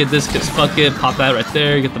 I'm gonna get this because fuck it. Pop that right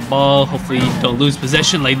there. Get the ball. Hopefully you don't lose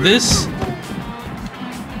possession like this.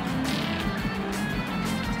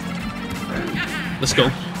 Let's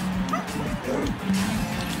go.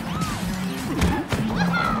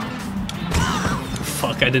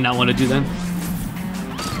 Fuck, I did not want to do that.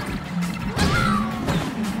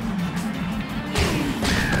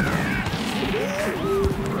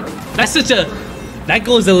 That's such a... That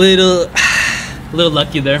goes a little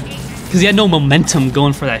lucky there. Because he had no momentum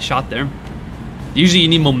going for that shot there. Usually you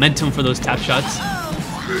need momentum for those tap shots.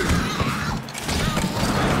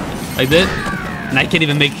 Like that. And I can't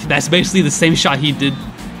even make... That's basically the same shot he did.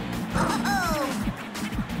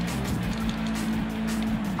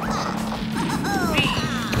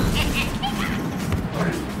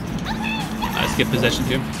 Let's get possession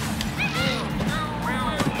here.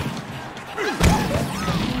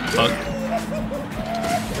 Fuck.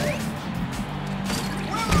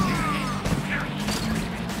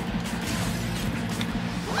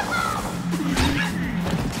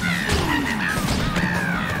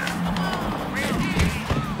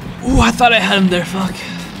 Ooh, I thought I had him there, fuck.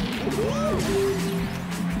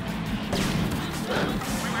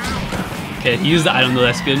 Okay, he used the item though,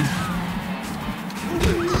 that's good.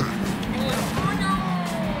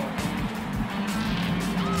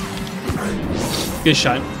 Good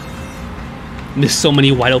shot. Missed so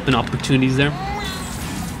many wide open opportunities there.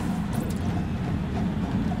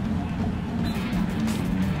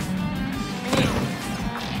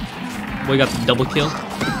 Boy got the double kill.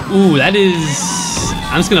 Ooh, that is...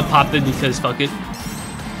 I'm just gonna pop it because fuck it.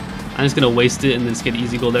 I'm just gonna waste it and then just get an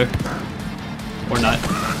easy goal there. Or not.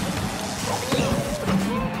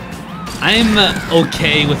 I'm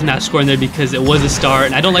okay with not scoring there because it was a star,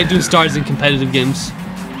 and I don't like doing stars in competitive games.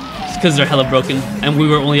 It's because they're hella broken, and we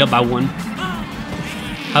were only up by 1.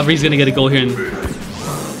 However, he's gonna get a goal here and...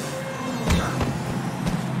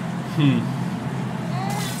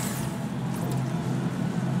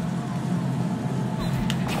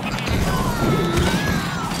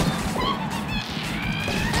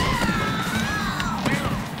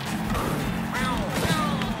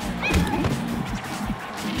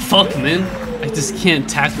 Fuck, man. I just can't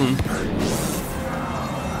tackle him.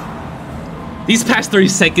 These past 30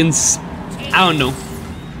 seconds, I don't know.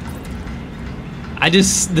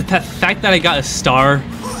 The fact that I got a star,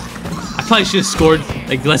 I probably should have scored.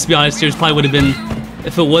 Like, let's be honest, here's probably would have been,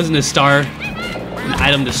 if it wasn't a star, an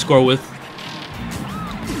item to score with.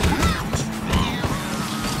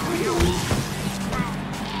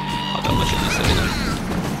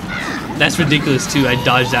 That's ridiculous too. I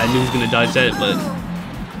dodged that. I knew he was gonna dodge that, but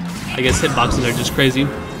I guess hitboxes are just crazy.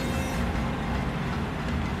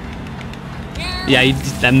 Yeah,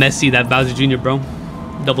 that Messi, that Bowser Jr., bro.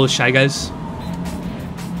 Double Shy Guys.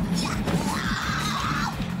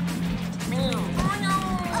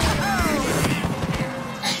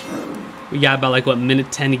 We got about like what,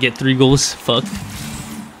 minute 10 to get 3 goals. Fuck.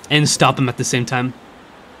 And stop him at the same time.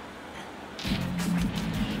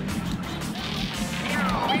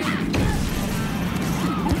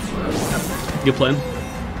 Good play.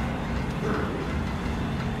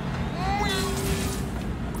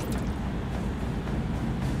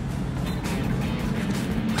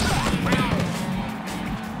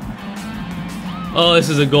 Oh, this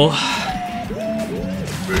is a goal.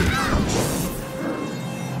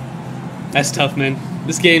 That's tough, man.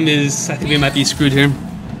 This game is... I think we might be screwed here.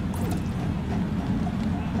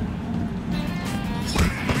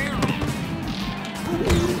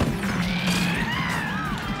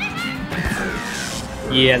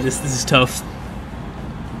 Yeah, this is tough.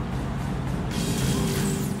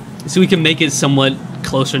 So we can make it somewhat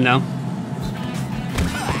closer now.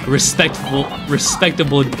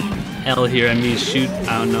 Respectable L here. I mean, shoot.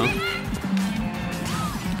 I don't know.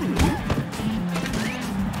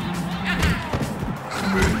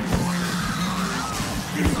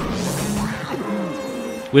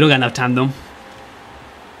 We don't got enough time though.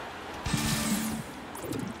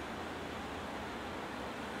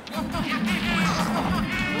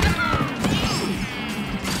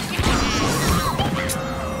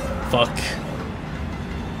 Fuck.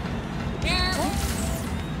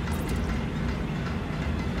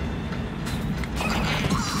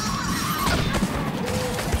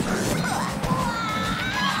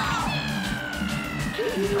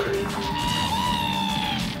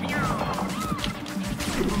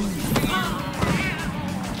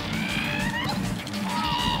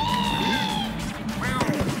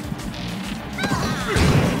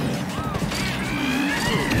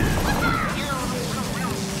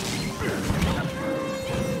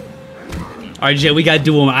 Alright, Jay, we gotta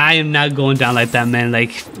do one more. I am not going down like that, man.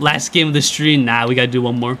 Like, last game of the stream, nah, we gotta do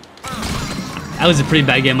one more. That was a pretty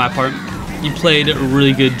bad game on my part. You played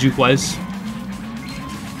really good juke-wise.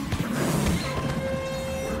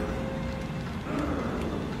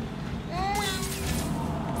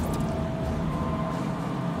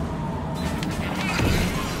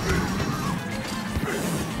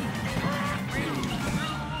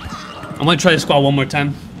 I'm gonna try to squat one more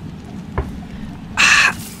time.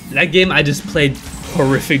 That game I just played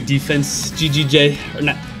horrific defense. GGJ. Or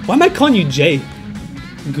not. Why am I calling you Jay?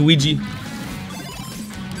 Guiji.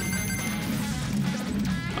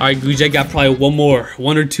 Alright, Guiji, I got probably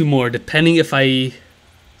one or two more, depending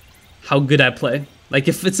how good I play. Like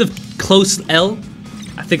if it's a close L,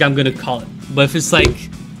 I think I'm gonna call it. But if it's like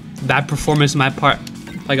bad performance on my part,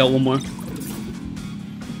 I got one more.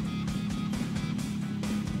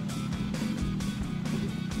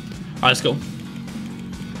 Alright, let's go.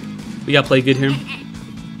 We gotta play good here.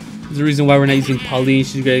 There's a reason why we're not using Pauline.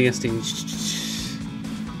 She's good against things.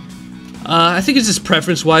 I think it's just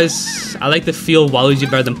preference-wise. I like the feel of Waluigi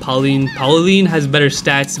better than Pauline. Pauline has better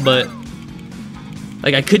stats, but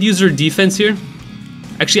like I could use her defense here.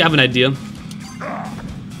 Actually, I have an idea.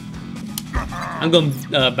 I'm going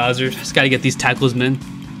Bowser. Just gotta get these tackles, man.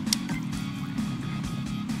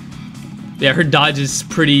 Yeah, her dodge is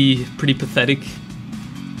pretty pathetic.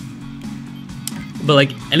 But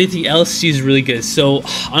like anything else, she's really good. So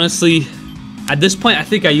honestly, at this point, I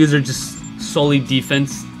think I use her just solely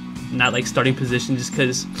defense, not like starting position, just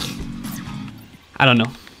because I don't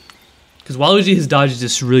know. Because Waluigi, his dodge is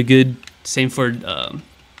just really good. Same for I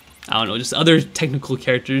don't know, just other technical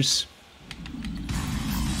characters.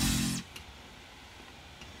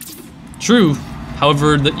 True.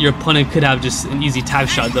 However, your opponent could have just an easy tap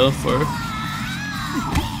shot though. For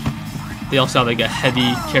they also have like a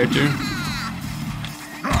heavy character.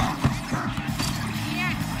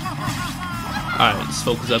 Alright, let's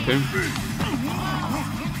focus up here.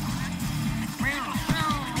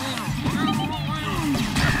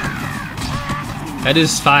 That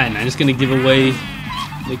is fine. I'm just gonna give away.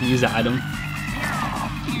 They can use the item.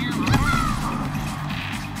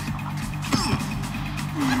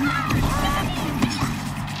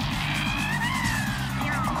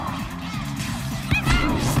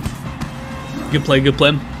 Good play, good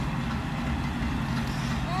play.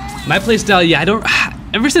 My playstyle, yeah, I don't.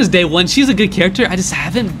 Ever since day one, she's a good character. I just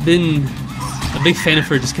haven't been a big fan of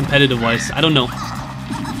her, just competitive-wise. I don't know.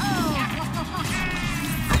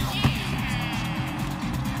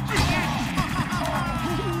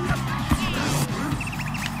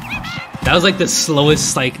 That was like the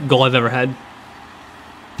slowest like goal I've ever had.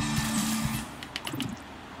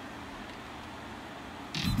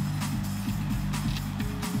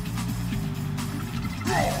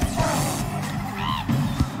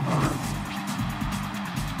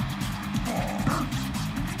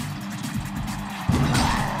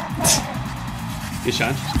 Good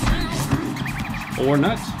shot. Or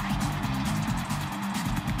not.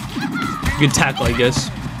 Good tackle, I guess.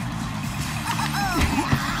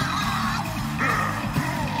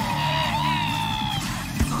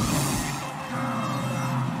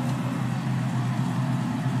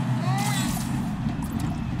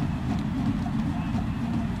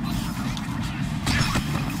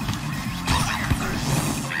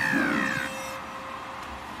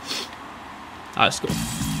 Ah, that's cool.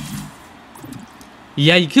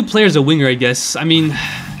 Yeah, you could play as a winger, I guess. I mean,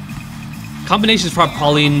 combinations for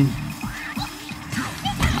Pauline.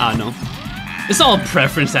 I don't know. It's all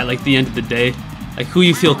preference at like the end of the day. Like who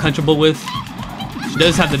you feel comfortable with. She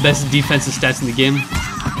does have the best defensive stats in the game.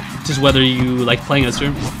 Just whether you like playing as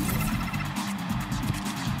her.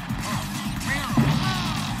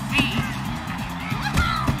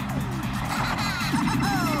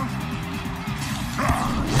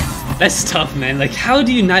 That's tough, man. Like, how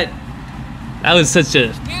do you not... That was such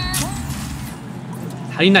a...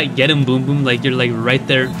 How do you not get him, Boom Boom? Like, you're like right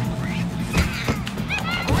there.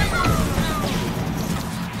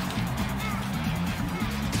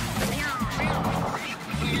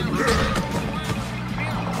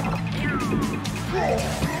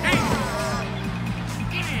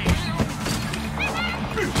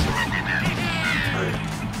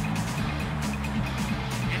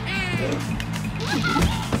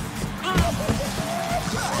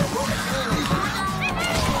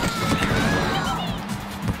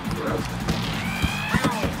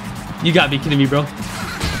 You gotta be kidding me, bro.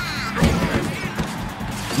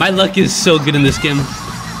 My luck is so good in this game.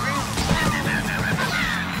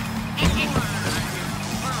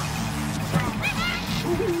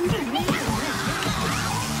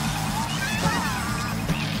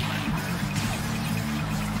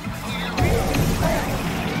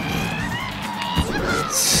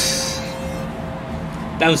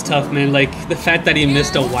 That was tough, man. Like, the fact that he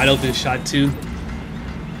missed a wide open shot, too.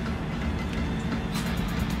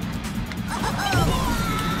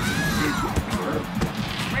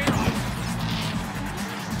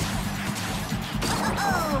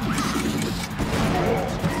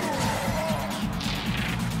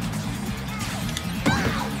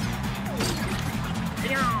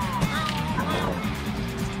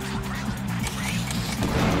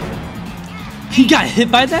 He got hit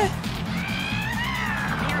by that?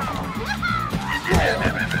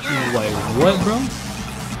 Wait, what, bro?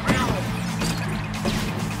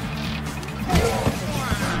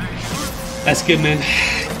 That's good, man.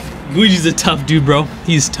 Guiji's a tough dude, bro.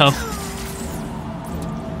 He's tough.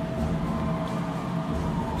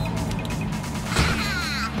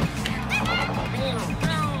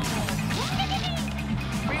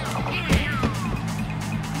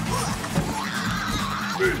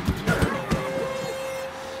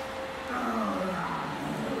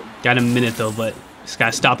 Got a minute though, but just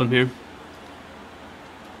gotta stop him here.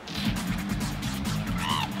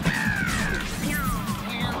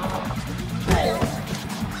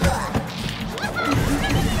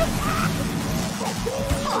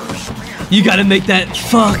 You gotta make that.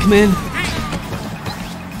 Fuck, man.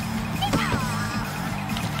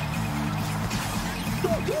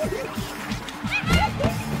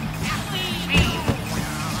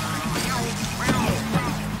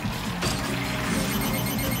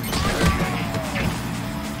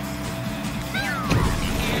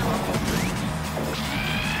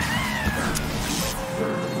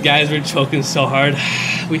 Guys, we're choking so hard.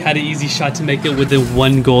 We had an easy shot to make it with the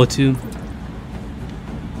one goal too.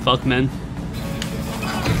 Fuck, man.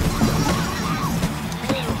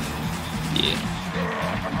 Yeah.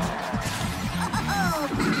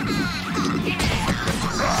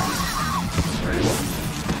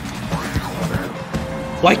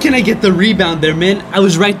 Why can't I get the rebound there, man? I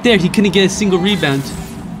was right there. He couldn't get a single rebound.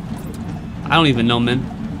 I don't even know, man.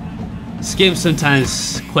 This game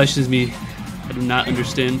sometimes questions me. I do not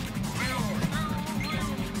understand.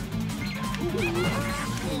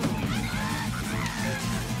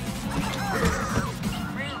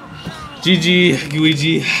 GG,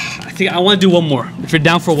 Guiji. I think I want to do one more. If you're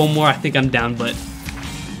down for one more, I think I'm down, but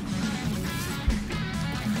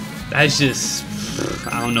that's just,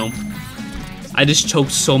 I don't know. I just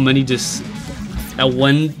choked so many, just that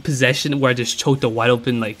one possession where I just choked a wide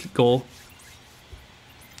open like goal.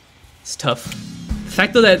 It's tough. The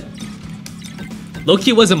fact though that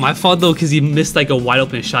low-key wasn't my fault though, because he missed like a wide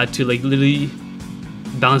open shot too, like literally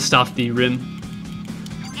bounced off the rim.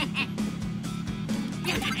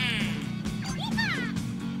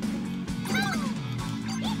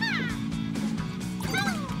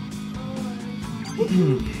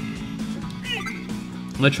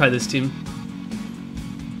 I'm gonna try this team.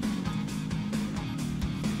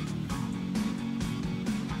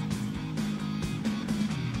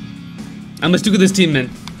 I'm gonna stick with this team, man.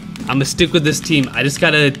 I'm gonna stick with this team. I just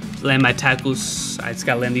gotta land my tackles. I just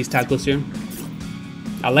gotta land these tackles here.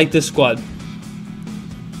 I like this squad.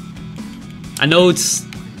 I know it's...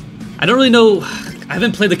 I don't really know... I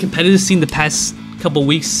haven't played the competitive scene the past couple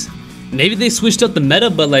weeks. Maybe they switched up the meta,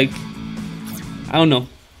 but like... I don't know.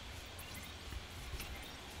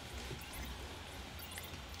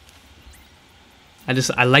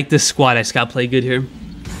 I like this squad. I just gotta play good here.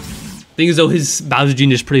 Thing is though, his Bowser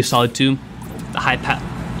Jr. is pretty solid too. The high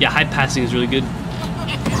passing is really good. In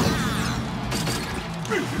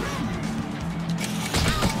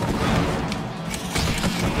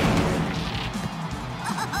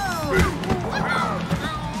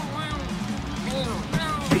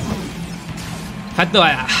fact though,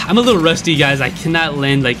 I'm a little rusty, guys. I cannot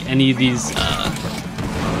land like any of these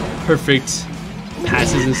perfect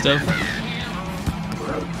passes and stuff.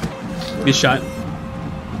 Good shot.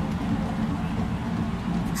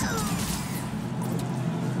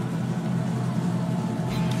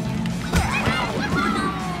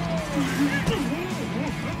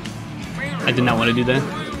 I did not want to do that.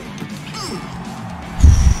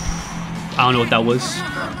 I don't know what that was.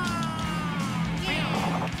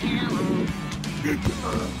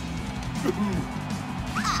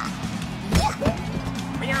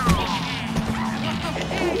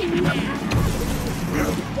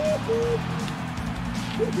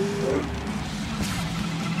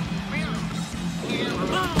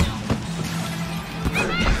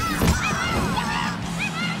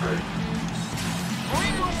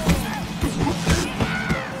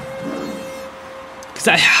 Cause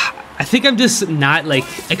I think I'm just not like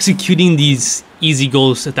executing these easy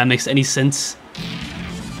goals, if that makes any sense.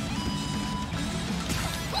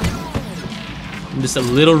 I'm just a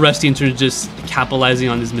little rusty in terms of just capitalizing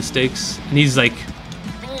on his mistakes, and he's like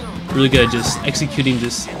really good at just executing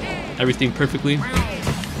just everything perfectly.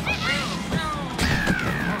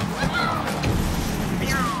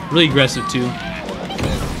 Really aggressive too.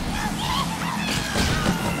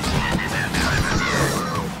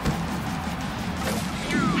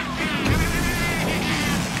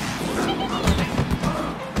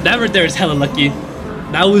 That right there is hella lucky.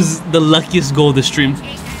 That was the luckiest goal of the stream.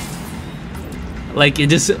 Like, it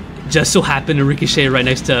just so happened to ricochet right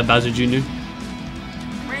next to Bowser Jr.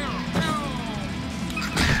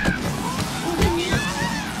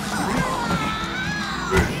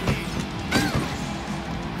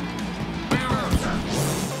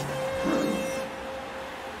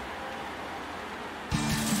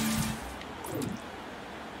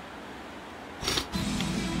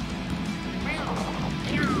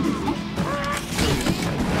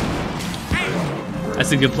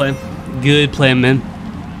 That's a good play. Good play, man.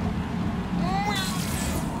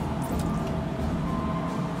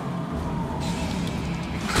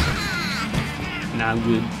 Nah, I'm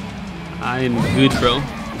good. I am good, bro.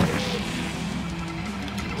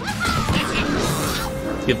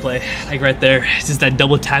 Good play. Like right there. It's just that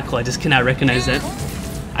double tackle. I just cannot recognize that.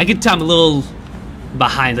 I can tell I'm a little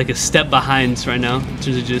behind, like a step behind right now, in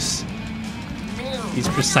terms of just these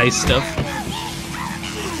precise stuff.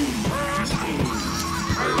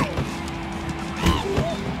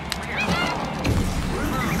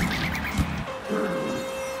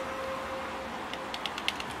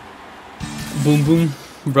 Boom, boom.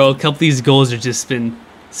 Bro, a couple of these goals have just been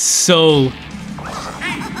so,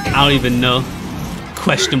 I don't even know,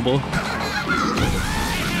 questionable.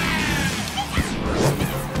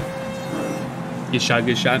 Good shot,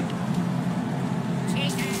 good shot.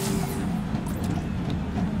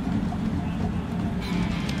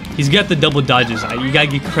 He's got the double dodges. You gotta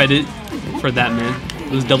get credit for that, man.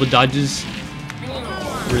 Those double dodges,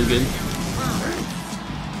 really good.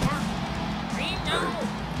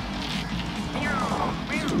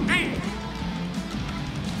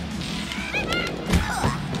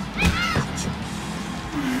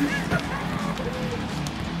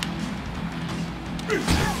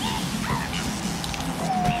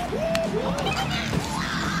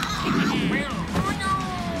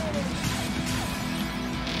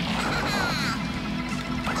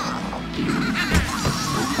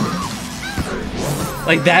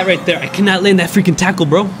 Like that right there. I cannot land that freaking tackle,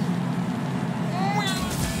 bro.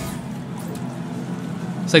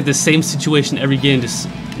 It's like the same situation every game, just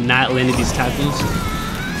not landing these tackles.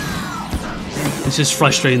 It's just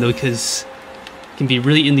frustrating though, because it can be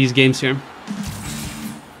really in these games here.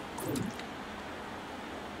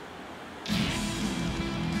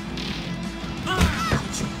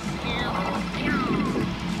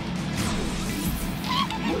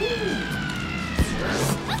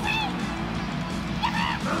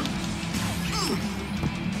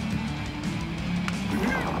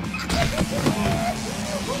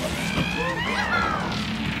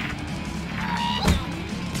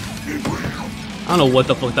 I don't know what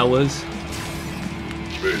the fuck that was.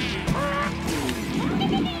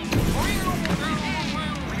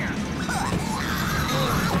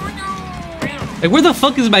 Like, where the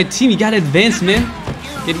fuck is my team? You gotta advance, man.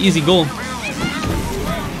 Get an easy goal.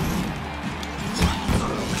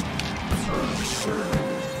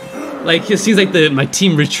 Like, it seems like my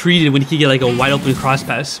team retreated when he could get like a wide open cross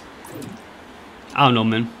pass. I don't know,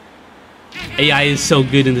 man. AI is so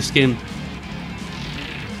good in this game.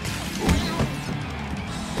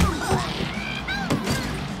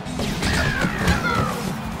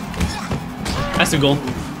 That's a goal.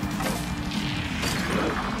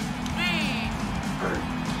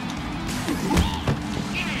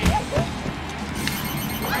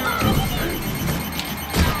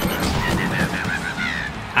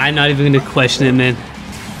 I'm not even gonna question it, man.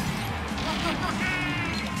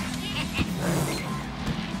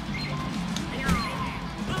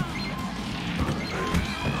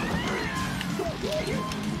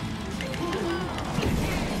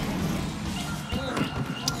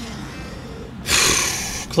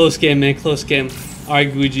 Close game, man. Close game.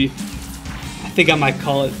 Alright, Gucci. I think I might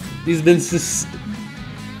call it. These been just...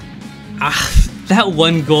 that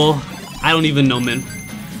one goal, I don't even know, man.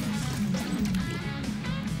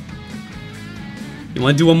 You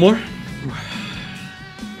want to do one more?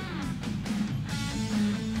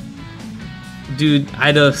 Dude,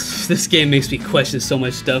 this game makes me question so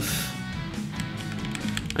much stuff.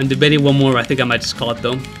 I'm debating one more. I think I might just call it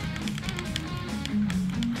though.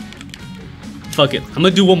 Fuck it. I'm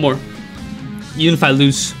gonna do one more. Even if I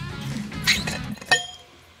lose.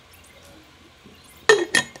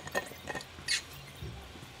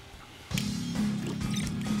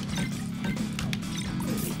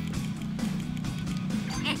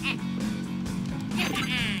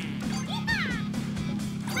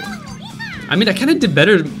 I mean, I kind of did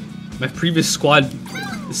better my previous squad.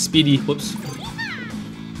 Speedy, whoops.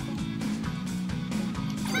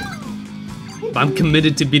 But I'm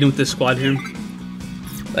committed to beating with this squad here.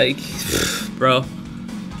 Like, bro.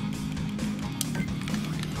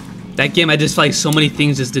 That game, I just felt like so many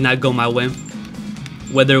things just did not go my way.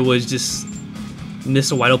 Whether it was just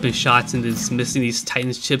miss a wide open shots and just missing these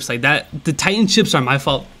Titans chips like that. The Titan chips are my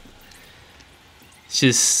fault. It's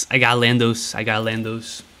just, I gotta land those. I gotta land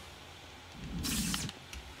those.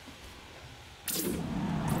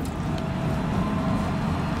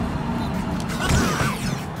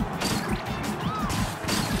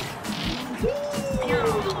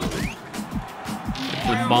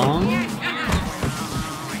 Bomb.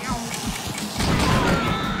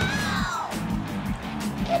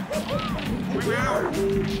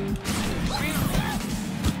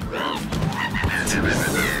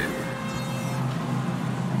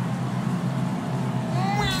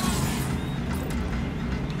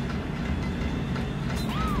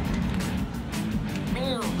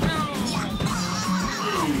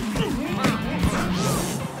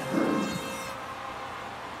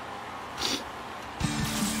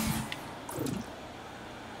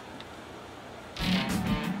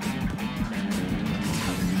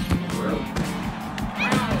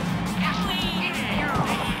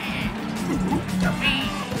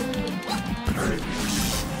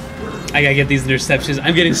 I gotta get these interceptions.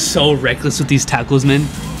 I'm getting so reckless with these tackles, man.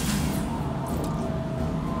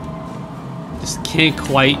 Just can't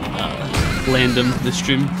quite land them this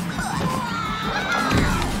stream.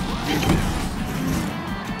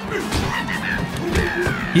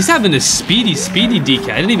 He's having a speedy DK.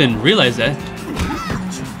 I didn't even realize that.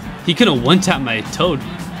 He could have one-tapped my Toad.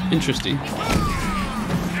 Interesting.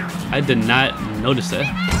 I did not notice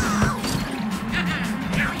that.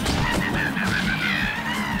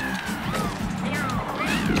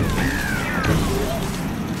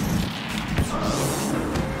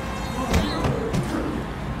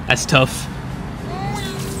 That's tough.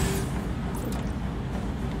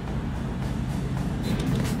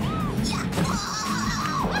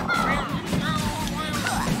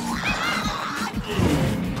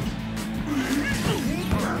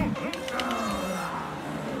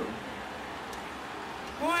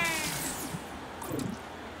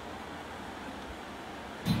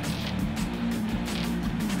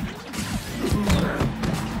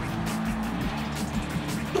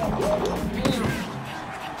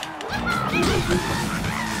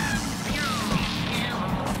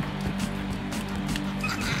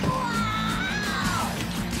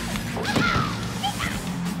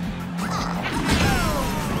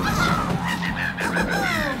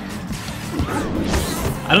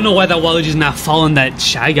 I don't know why that Waluigi's not following that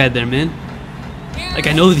Shy Guy there, man. Like,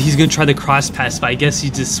 I know that he's gonna try the cross pass, but I guess he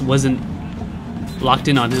just wasn't locked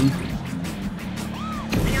in on him.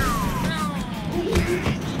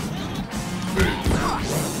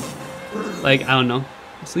 Like, I don't know.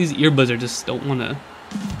 So these earbuds are just don't want to.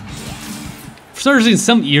 For some reason,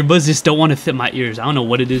 some earbuds just don't want to fit my ears. I don't know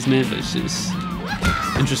what it is, man, but it's just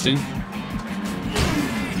interesting.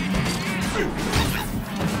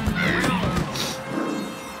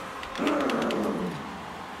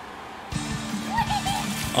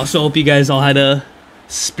 Also, hope you guys all had a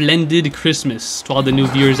splendid Christmas to all the new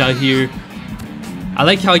viewers out here. I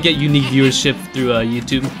like how I get unique viewership through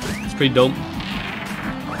YouTube. It's pretty dope.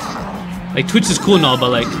 Like, Twitch is cool and all, but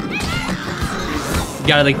like, you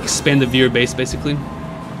gotta like expand the viewer base basically.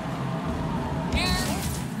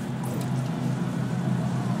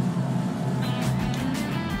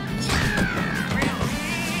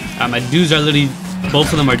 My dudes are literally,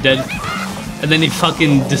 both of them are dead. And then he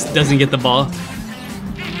fucking just doesn't get the ball.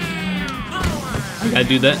 I gotta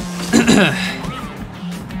do that.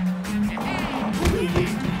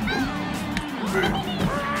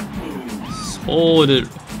 Just hold it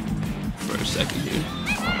for a second here.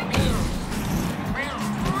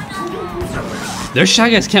 Their Shy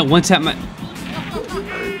Guys can't one-tap my...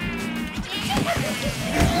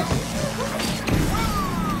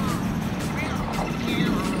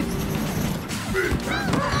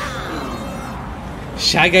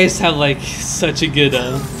 Shy Guys have like such a good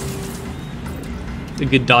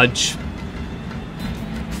dodge.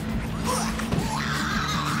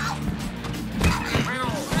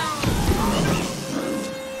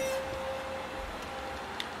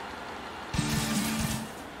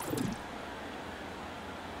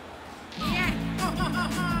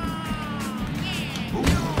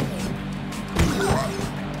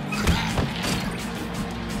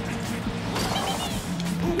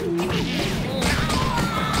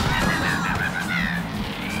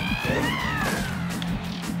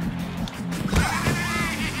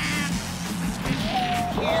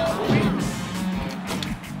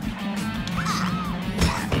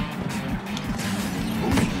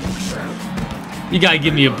 You gotta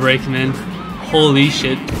give me a break, man. Holy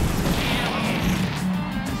shit.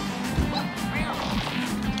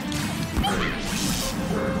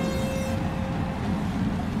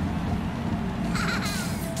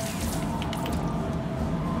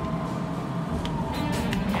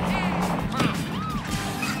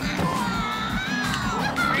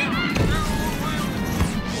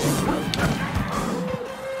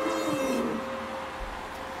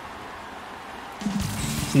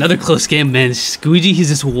 Another close game, man. Squeegee, he's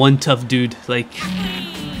just one tough dude. Like,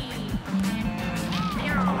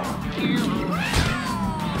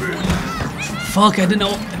 fuck! I did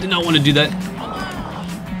not want to do that.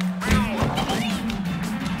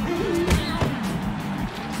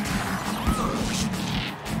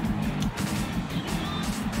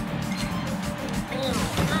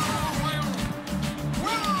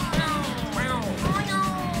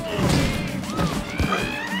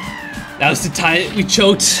 That was the tie. We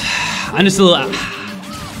choked. I'm just a little...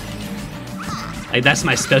 Like, that's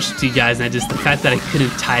my specialty, guys. And the fact that I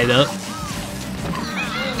couldn't tie it up.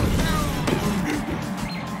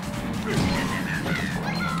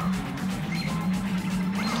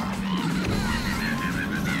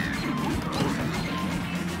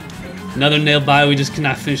 Another nail bite. We just could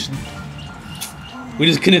not finish. We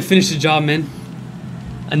just couldn't finish the job, man.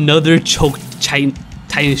 Another choked Titan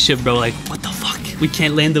ship, bro. Like, what the fuck? We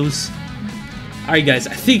can't land those. Alright guys,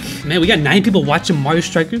 I think, man, we got 9 people watching Mario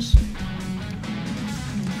Strikers.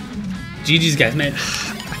 GG's guys, man.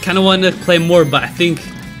 I kind of want to play more, but I think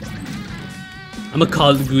I'm gonna call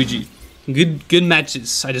it Guiji. Good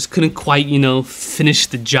matches. I just couldn't quite, you know, finish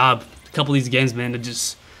the job. A couple of these games, man,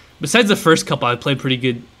 besides the first couple, I played pretty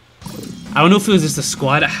good. I don't know if it was just a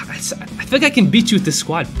squad. I feel like I can beat you with this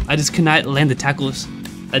squad. I just could not land the tackles.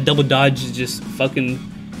 That double dodge is just fucking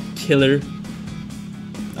killer.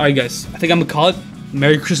 Alright guys, I think I'm gonna call it.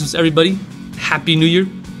 Merry Christmas everybody. Happy New Year.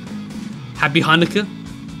 Happy Hanukkah.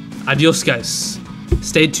 Adios guys.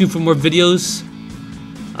 Stay tuned for more videos.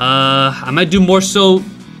 I might do more so.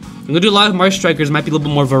 I'm gonna do a lot of Mario Strikers. Might be a little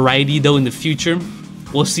bit more variety though in the future.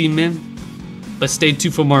 We'll see, man. But stay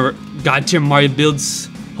tuned for more God tier Mario builds.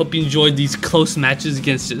 Hope you enjoyed these close matches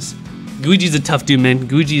against just... Guiji's a tough dude, man.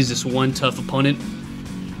 Guiji is just one tough opponent.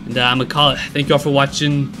 And I'm gonna call it. Thank you all for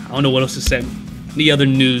watching. I don't know what else to say. Any other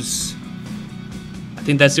news? I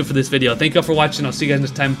think that's it for this video. Thank you all for watching. I'll see you guys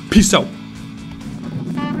next time. Peace out.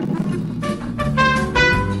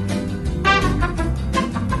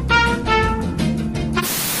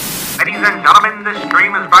 Ladies and gentlemen, this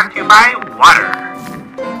stream is brought to you by water.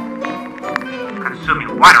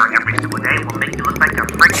 Consuming water every single day will make you look like a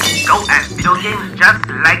freaking goat at video games just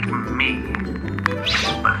like me.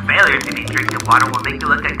 But failure to be drinking water will make you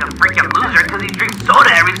look like a freaking loser because you drink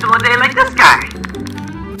soda every single day like this guy.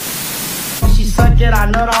 she suck it, I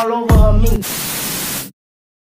nut all over her meat.